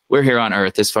 But we're here on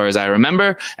Earth as far as I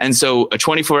remember. And so a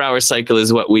 24-hour cycle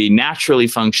is what we naturally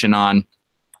function on.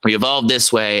 We evolved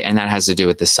this way, and that has to do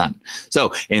with the sun.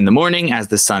 So in the morning, as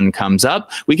the sun comes up,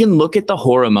 we can look at the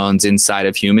hormones inside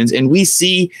of humans, and we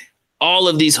see all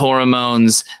of these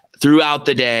hormones throughout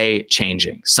the day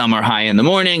changing. Some are high in the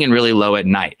morning and really low at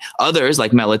night. Others,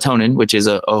 like melatonin, which is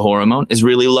a hormone, is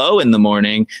really low in the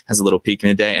morning, has a little peak in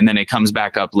the day, and then it comes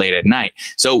back up late at night.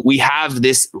 So we have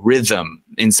this rhythm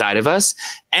inside of us.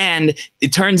 And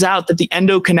it turns out that the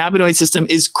endocannabinoid system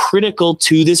is critical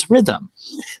to this rhythm.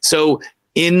 So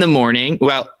in the morning,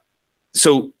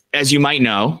 so as you might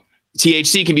know,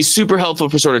 THC can be super helpful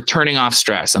for sort of turning off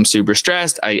stress. I'm super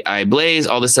stressed. I blaze.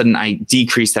 All of a sudden, I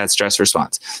decrease that stress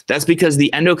response. That's because the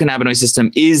endocannabinoid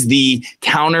system is the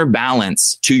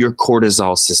counterbalance to your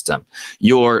cortisol system,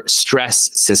 your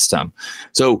stress system.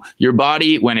 So your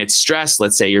body, when it's stressed,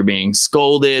 let's say you're being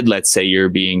scolded, let's say you're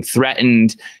being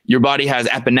threatened, your body has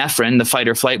epinephrine, the fight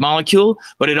or flight molecule,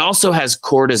 but it also has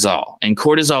cortisol. And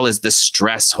cortisol is the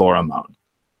stress hormone.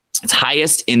 It's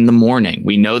highest in the morning.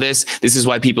 We know this. This is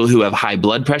why people who have high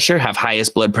blood pressure have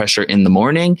highest blood pressure in the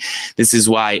morning. This is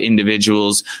why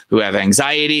individuals who have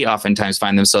anxiety oftentimes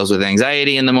find themselves with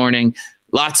anxiety in the morning.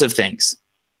 Lots of things.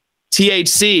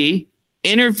 THC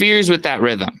interferes with that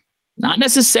rhythm, not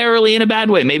necessarily in a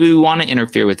bad way. Maybe we want to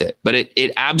interfere with it, but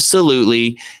it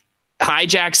absolutely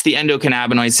hijacks the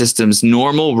endocannabinoid system's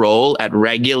normal role at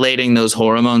regulating those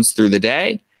hormones through the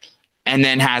day, and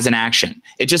then has an action.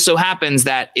 It just so happens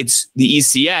that it's the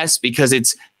ECS because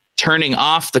it's turning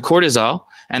off the cortisol,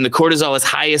 and the cortisol is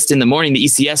highest in the morning. The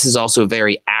ECS is also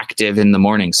very active in the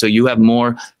morning. So you have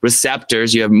more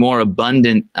receptors, you have more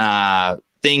abundant targets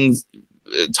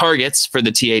for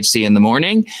the THC in the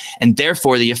morning. And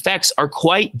therefore the effects are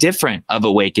quite different of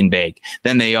a wake and bake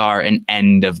than they are an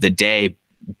end of the day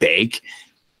bake.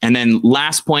 And then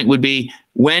last point would be,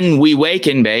 when we wake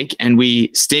and bake and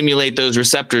we stimulate those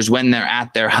receptors when they're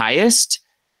at their highest,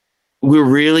 we're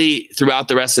really, throughout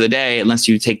the rest of the day, unless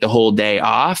you take the whole day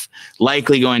off,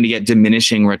 likely going to get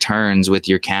diminishing returns with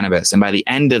your cannabis. And by the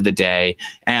end of the day,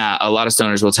 a lot of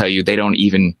stoners will tell you they're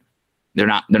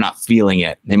not feeling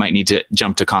it. They might need to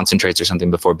jump to concentrates or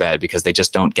something before bed because they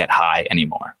just don't get high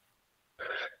anymore.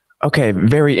 Okay,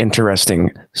 very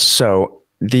interesting. So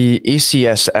the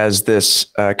ECS as this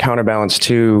counterbalance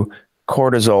to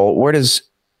cortisol, where does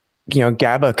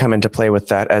GABA come into play with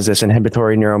that as this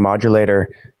inhibitory neuromodulator,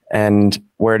 and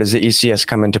where does the ECS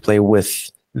come into play with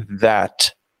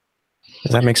that?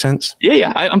 Does that make sense?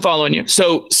 Yeah, I'm following you.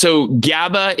 So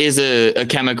GABA is a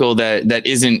chemical that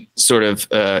isn't sort of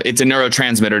it's a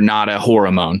neurotransmitter, not a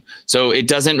hormone. So it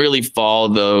doesn't really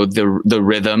follow the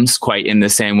rhythms quite in the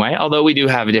same way, although we do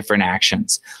have different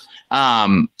actions.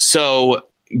 So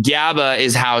GABA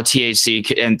is how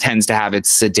THC tends to have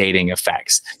its sedating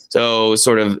effects. So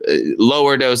sort of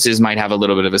lower doses might have a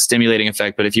little bit of a stimulating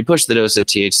effect, but if you push the dose of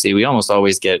THC, we almost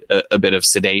always get a bit of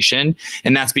sedation.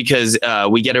 And that's because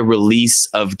we get a release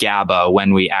of GABA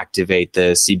when we activate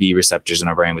the CB receptors in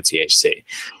our brain with THC.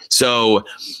 So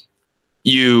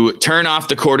you turn off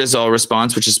the cortisol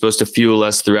response, which is supposed to fuel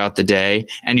us throughout the day,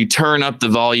 and you turn up the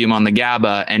volume on the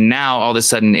GABA, and now all of a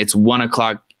sudden it's 1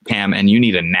 o'clock, Cam, and you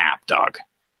need a nap, dog.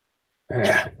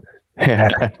 Yeah.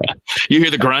 You hear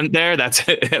the grunt there?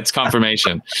 That's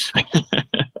confirmation.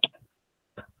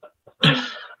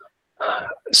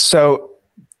 So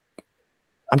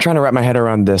I'm trying to wrap my head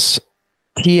around this.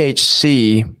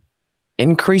 THC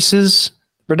increases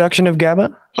production of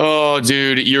GABA? Oh,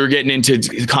 dude, you're getting into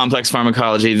complex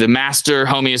pharmacology. The master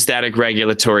homeostatic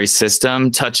regulatory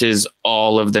system touches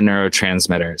all of the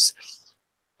neurotransmitters.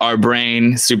 Our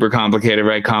brain, super complicated,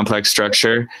 right? Complex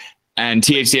structure. And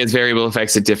THC has variable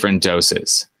effects at different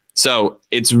doses. So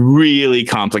it's really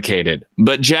complicated.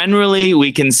 But generally,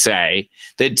 we can say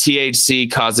that THC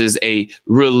causes a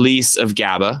release of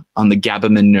GABA on the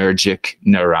GABAminergic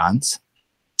neurons.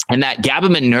 And that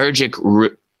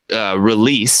GABAminergic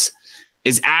release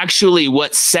is actually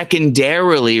what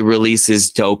secondarily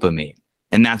releases dopamine.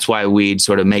 And that's why weed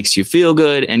sort of makes you feel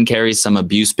good and carries some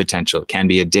abuse potential. It can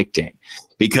be addicting.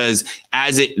 Because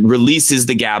as it releases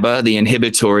the GABA, the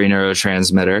inhibitory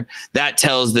neurotransmitter, that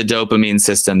tells the dopamine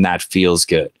system that feels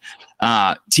good.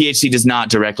 THC does not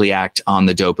directly act on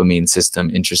the dopamine system.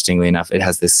 Interestingly enough, it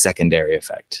has this secondary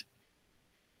effect.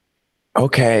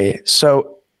 Okay.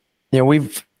 So,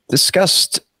 we've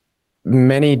discussed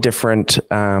many different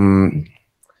kind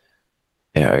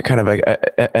of like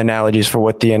analogies for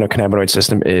what the endocannabinoid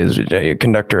system is. A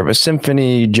conductor of a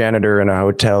symphony, janitor in a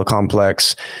hotel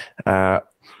complex.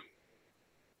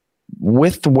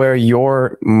 With where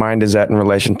your mind is at in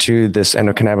relation to this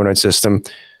endocannabinoid system,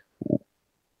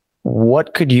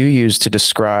 what could you use to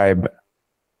describe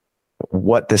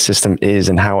what the system is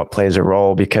and how it plays a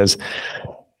role? Because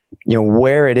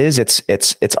where it is,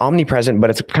 it's omnipresent, but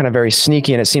it's kind of very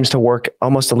sneaky, and it seems to work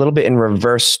almost a little bit in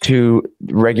reverse to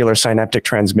regular synaptic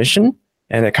transmission.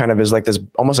 And it kind of is like this,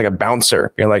 almost like a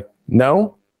bouncer. You're like,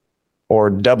 no, or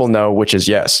double no, which is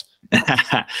yes.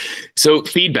 So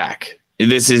feedback.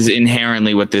 This is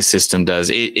inherently what this system does.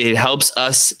 It helps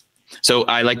us. So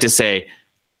I like to say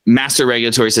master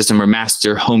regulatory system or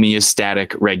master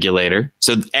homeostatic regulator.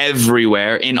 So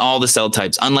everywhere in all the cell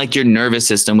types, unlike your nervous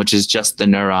system, which is just the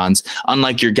neurons,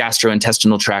 unlike your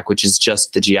gastrointestinal tract, which is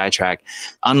just the GI tract,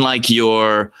 unlike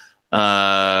your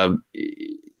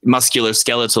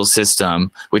musculoskeletal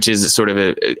system, which is sort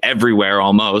of everywhere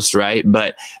almost, right?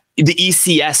 But the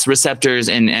ECS receptors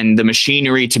and the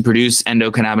machinery to produce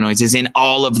endocannabinoids is in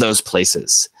all of those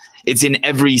places. It's in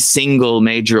every single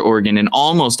major organ and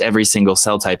almost every single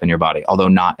cell type in your body, although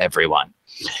not everyone.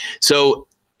 So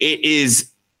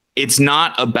it's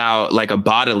not about like a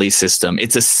bodily system.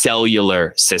 It's a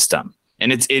cellular system.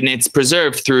 And it's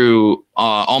preserved through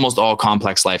almost all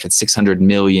complex life. It's 600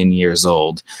 million years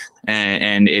old.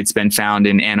 And it's been found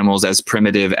in animals as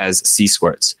primitive as sea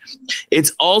squirts.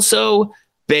 It's also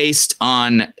based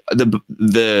on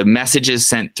the messages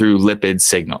sent through lipid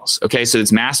signals. Okay, so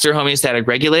it's master homeostatic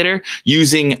regulator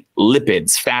using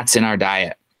lipids, fats in our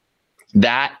diet.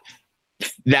 That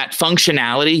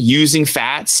functionality, using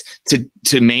fats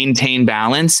to maintain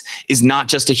balance, is not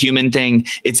just a human thing.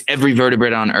 It's every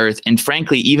vertebrate on Earth. And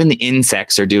frankly, even the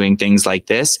insects are doing things like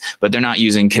this, but they're not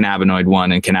using cannabinoid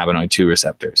 1 and cannabinoid 2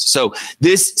 receptors. So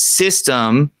this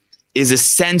system is a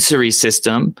sensory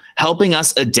system helping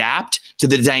us adapt to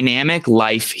the dynamic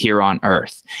life here on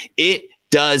Earth. It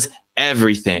does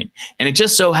everything. And it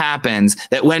just so happens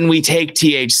that when we take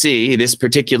THC, this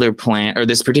particular plant or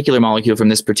this particular molecule from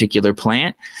this particular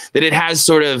plant, that it has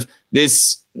sort of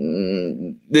these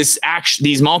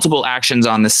multiple actions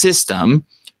on the system.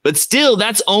 But still,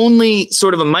 that's only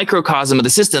sort of a microcosm of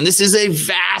the system. This is a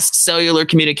vast cellular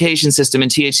communication system, and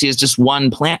THC is just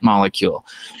one plant molecule.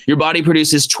 Your body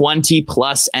produces 20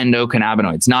 plus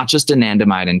endocannabinoids, not just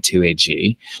anandamide and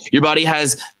 2-AG. Your body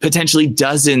has potentially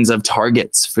dozens of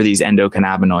targets for these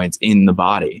endocannabinoids in the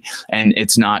body. And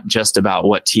it's not just about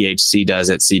what THC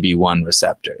does at CB1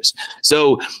 receptors.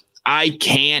 So I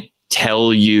can't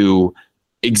tell you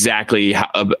exactly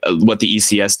what the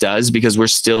ECS does because we're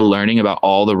still learning about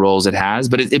all the roles it has,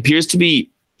 but it appears to be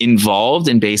involved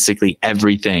in basically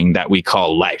everything that we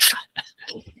call life.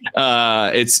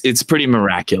 It's pretty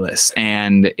miraculous,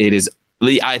 and it is,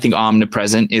 I think,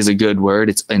 omnipresent is a good word.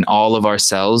 It's in all of our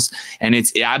cells, and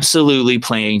it's absolutely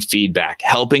playing feedback,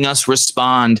 helping us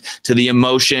respond to the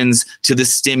emotions, to the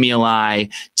stimuli,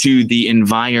 to the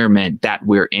environment that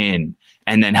we're in,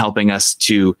 and then helping us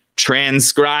to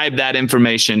transcribe that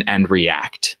information and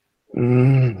react.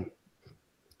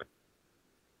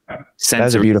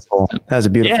 That's a beautiful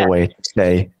way to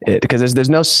say it, because there's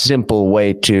no simple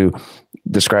way to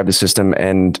describe the system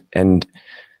and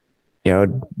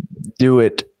do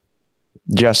it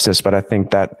justice. But I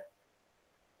think that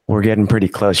we're getting pretty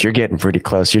close. You're getting pretty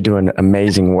close. You're doing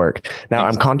amazing work. Now,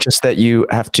 I'm conscious that you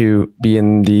have to be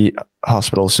in the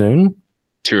hospital soon.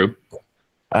 True.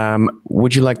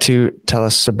 Would you like to tell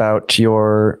us about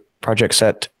your projects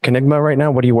at Cannigma right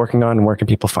now? What are you working on, and where can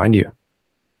people find you?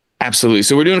 Absolutely.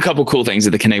 So we're doing a couple cool things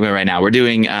at the Cannigma right now. We're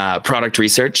doing product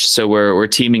research. So we're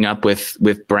teaming up with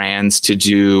brands to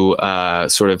do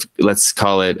sort of, let's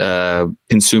call it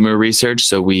consumer research.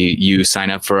 So you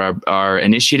sign up for our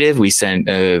initiative. We send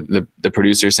the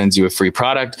producer sends you a free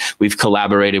product. We've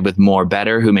collaborated with More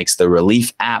Better, who makes the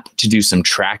Relief app, to do some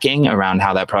tracking around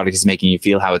how that product is making you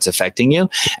feel, how it's affecting you.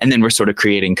 And then we're sort of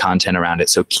creating content around it.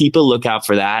 So keep a lookout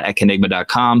for that at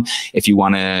cannigma.com. If you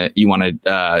want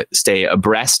to stay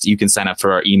abreast, you can sign up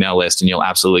for our email list, and you'll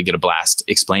absolutely get a blast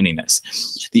explaining this.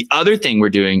 The other thing we're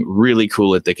doing really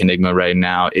cool at the Cannigma right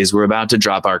now is we're about to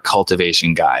drop our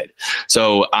cultivation guide.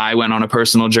 So I went on a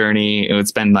personal journey.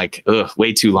 It's been like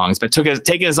way too long. It's been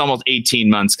taken us almost 18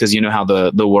 months because you know how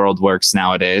the world works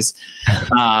nowadays.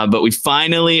 But we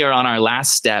finally are on our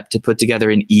last step to put together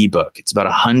an ebook. It's about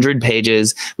 100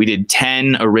 pages. We did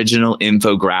 10 original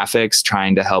infographics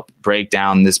trying to help break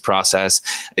down this process.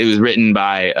 It was written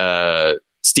by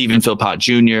Stephen Philpott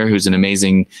Jr., who's an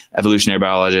amazing evolutionary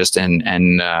biologist and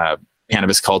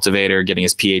cannabis cultivator, getting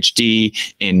his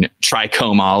PhD in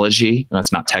trichomology. Well,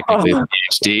 that's not technically a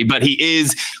PhD, but he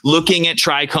is looking at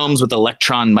trichomes with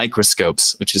electron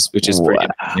microscopes, which is pretty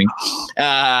interesting.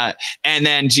 And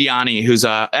then Gianni, who's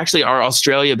actually our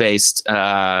Australia-based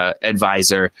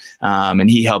advisor, and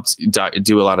he helped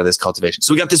do a lot of this cultivation.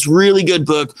 So we got this really good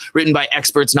book written by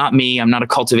experts, not me. I'm not a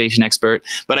cultivation expert,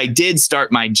 but I did start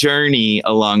my journey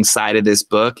alongside of this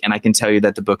book, and I can tell you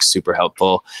that the book's super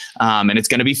helpful, and it's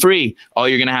going to be free. All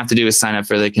you're going to have to do is sign up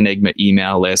for the Cannigma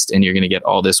email list, and you're going to get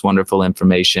all this wonderful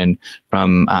information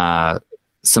from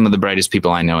some of the brightest people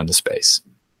I know in the space.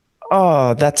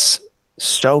 Oh, that's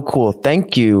so cool.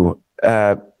 Thank you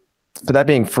for that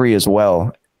being free as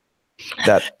well.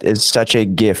 That is such a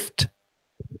gift.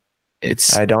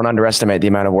 I don't underestimate the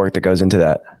amount of work that goes into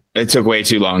that. It took way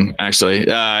too long, actually.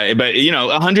 But, you know,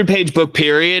 100-page book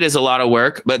period is a lot of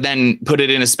work, but then put it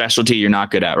in a specialty you're not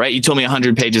good at, right? You told me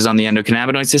 100 pages on the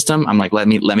endocannabinoid system. I'm like, let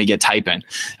me get typing.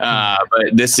 But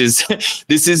this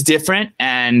is different,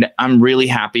 and I'm really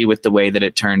happy with the way that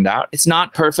it turned out. It's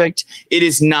not perfect. It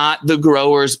is not the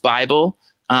grower's Bible.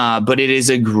 But it is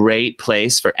a great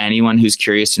place for anyone who's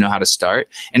curious to know how to start.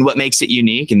 And what makes it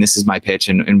unique, and this is my pitch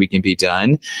and we can be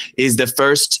done, is the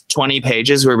first 20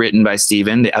 pages were written by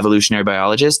Stephen, the evolutionary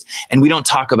biologist. And we don't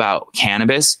talk about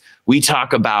cannabis. We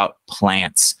talk about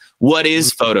plants. What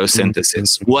is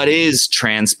photosynthesis? What is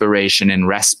transpiration and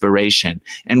respiration?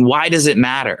 And why does it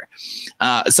matter?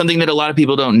 Something that a lot of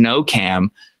people don't know, Cam.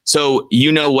 So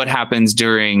you know what happens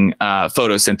during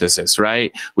photosynthesis,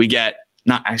 right? We get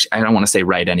not actually, I don't want to say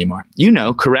right anymore. You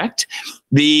know, correct?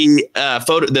 The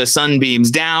sun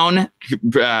beams down,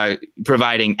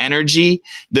 providing energy.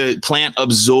 The plant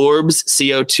absorbs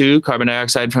CO2, carbon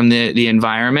dioxide from the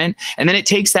environment, and then it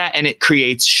takes that and it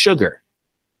creates sugar.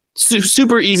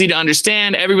 Super easy to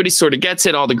understand. Everybody sort of gets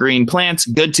it. All the green plants,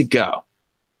 good to go.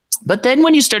 But then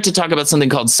when you start to talk about something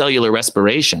called cellular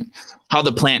respiration, how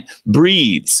the plant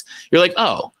breathes, you're like,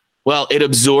 oh, well, it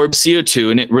absorbs CO2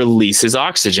 and it releases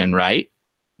oxygen, right?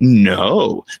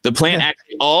 No, the plant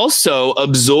actually also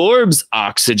absorbs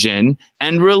oxygen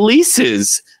and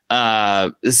releases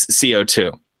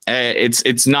CO2.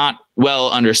 It's not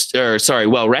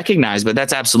well recognized, but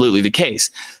that's absolutely the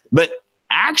case. But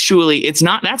actually,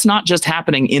 that's not just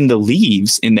happening in the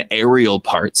leaves, in the aerial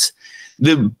parts.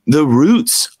 The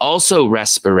roots also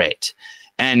respirate.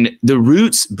 And the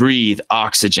roots breathe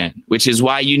oxygen, which is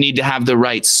why you need to have the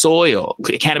right soil.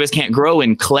 Cannabis can't grow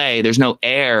in clay. There's no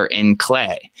air in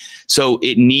clay. So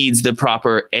it needs the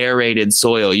proper aerated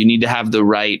soil. You need to have the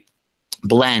right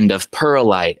blend of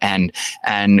perlite and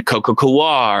coco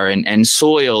coir and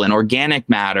soil and organic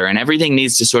matter, and everything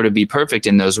needs to sort of be perfect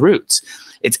in those roots.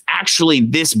 It's actually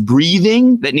this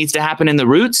breathing that needs to happen in the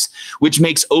roots, which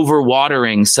makes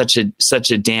overwatering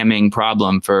such a damning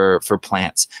problem for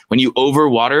plants. When you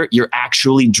overwater, you're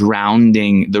actually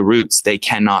drowning the roots. They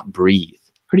cannot breathe.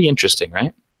 Pretty interesting,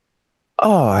 right?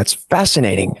 Oh, that's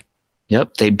fascinating.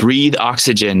 Yep, they breathe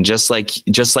oxygen just like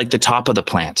the top of the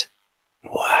plant.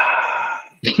 Wow.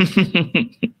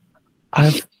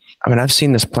 I've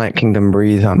seen this plant kingdom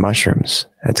breathe on mushrooms.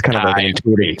 It's kind of like an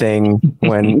intuitive thing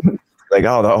when like,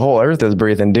 oh, the whole earth is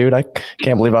breathing, dude. I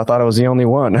can't believe I thought I was the only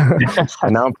one.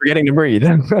 And now I'm forgetting to breathe.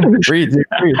 breathe.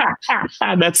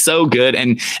 That's so good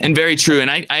and very true.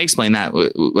 And I explain that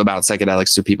about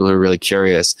psychedelics to people who are really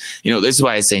curious. You know, this is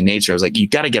why I say nature. I was like, you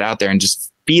got to get out there and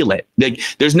just feel it. Like,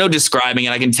 there's no describing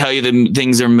it. I can tell you the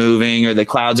things are moving or the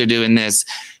clouds are doing this.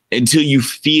 Until you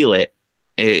feel it,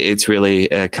 it's really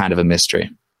kind of a mystery.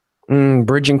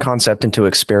 Bridging concept into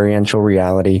experiential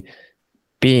reality,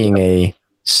 being a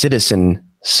citizen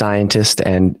scientist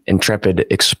and intrepid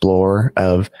explorer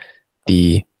of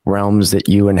the realms that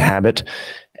you inhabit,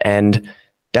 and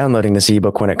downloading this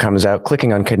ebook when it comes out,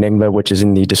 clicking on Cannigma, which is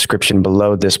in the description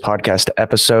below this podcast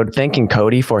episode, thanking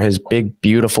Codi for his big,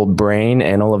 beautiful brain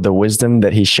and all of the wisdom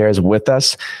that he shares with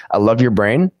us. I love your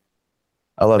brain.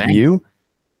 I love you.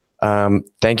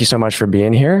 Thank you so much for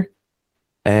being here,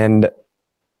 and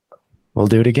we'll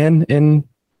do it again in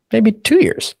maybe 2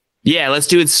 years. Yeah, let's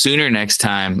do it sooner next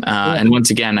time. And once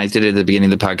again, I did it at the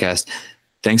beginning of the podcast.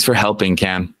 Thanks for helping,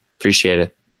 Cam. Appreciate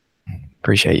it.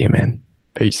 Appreciate you, man.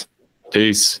 Peace.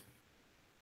 Peace.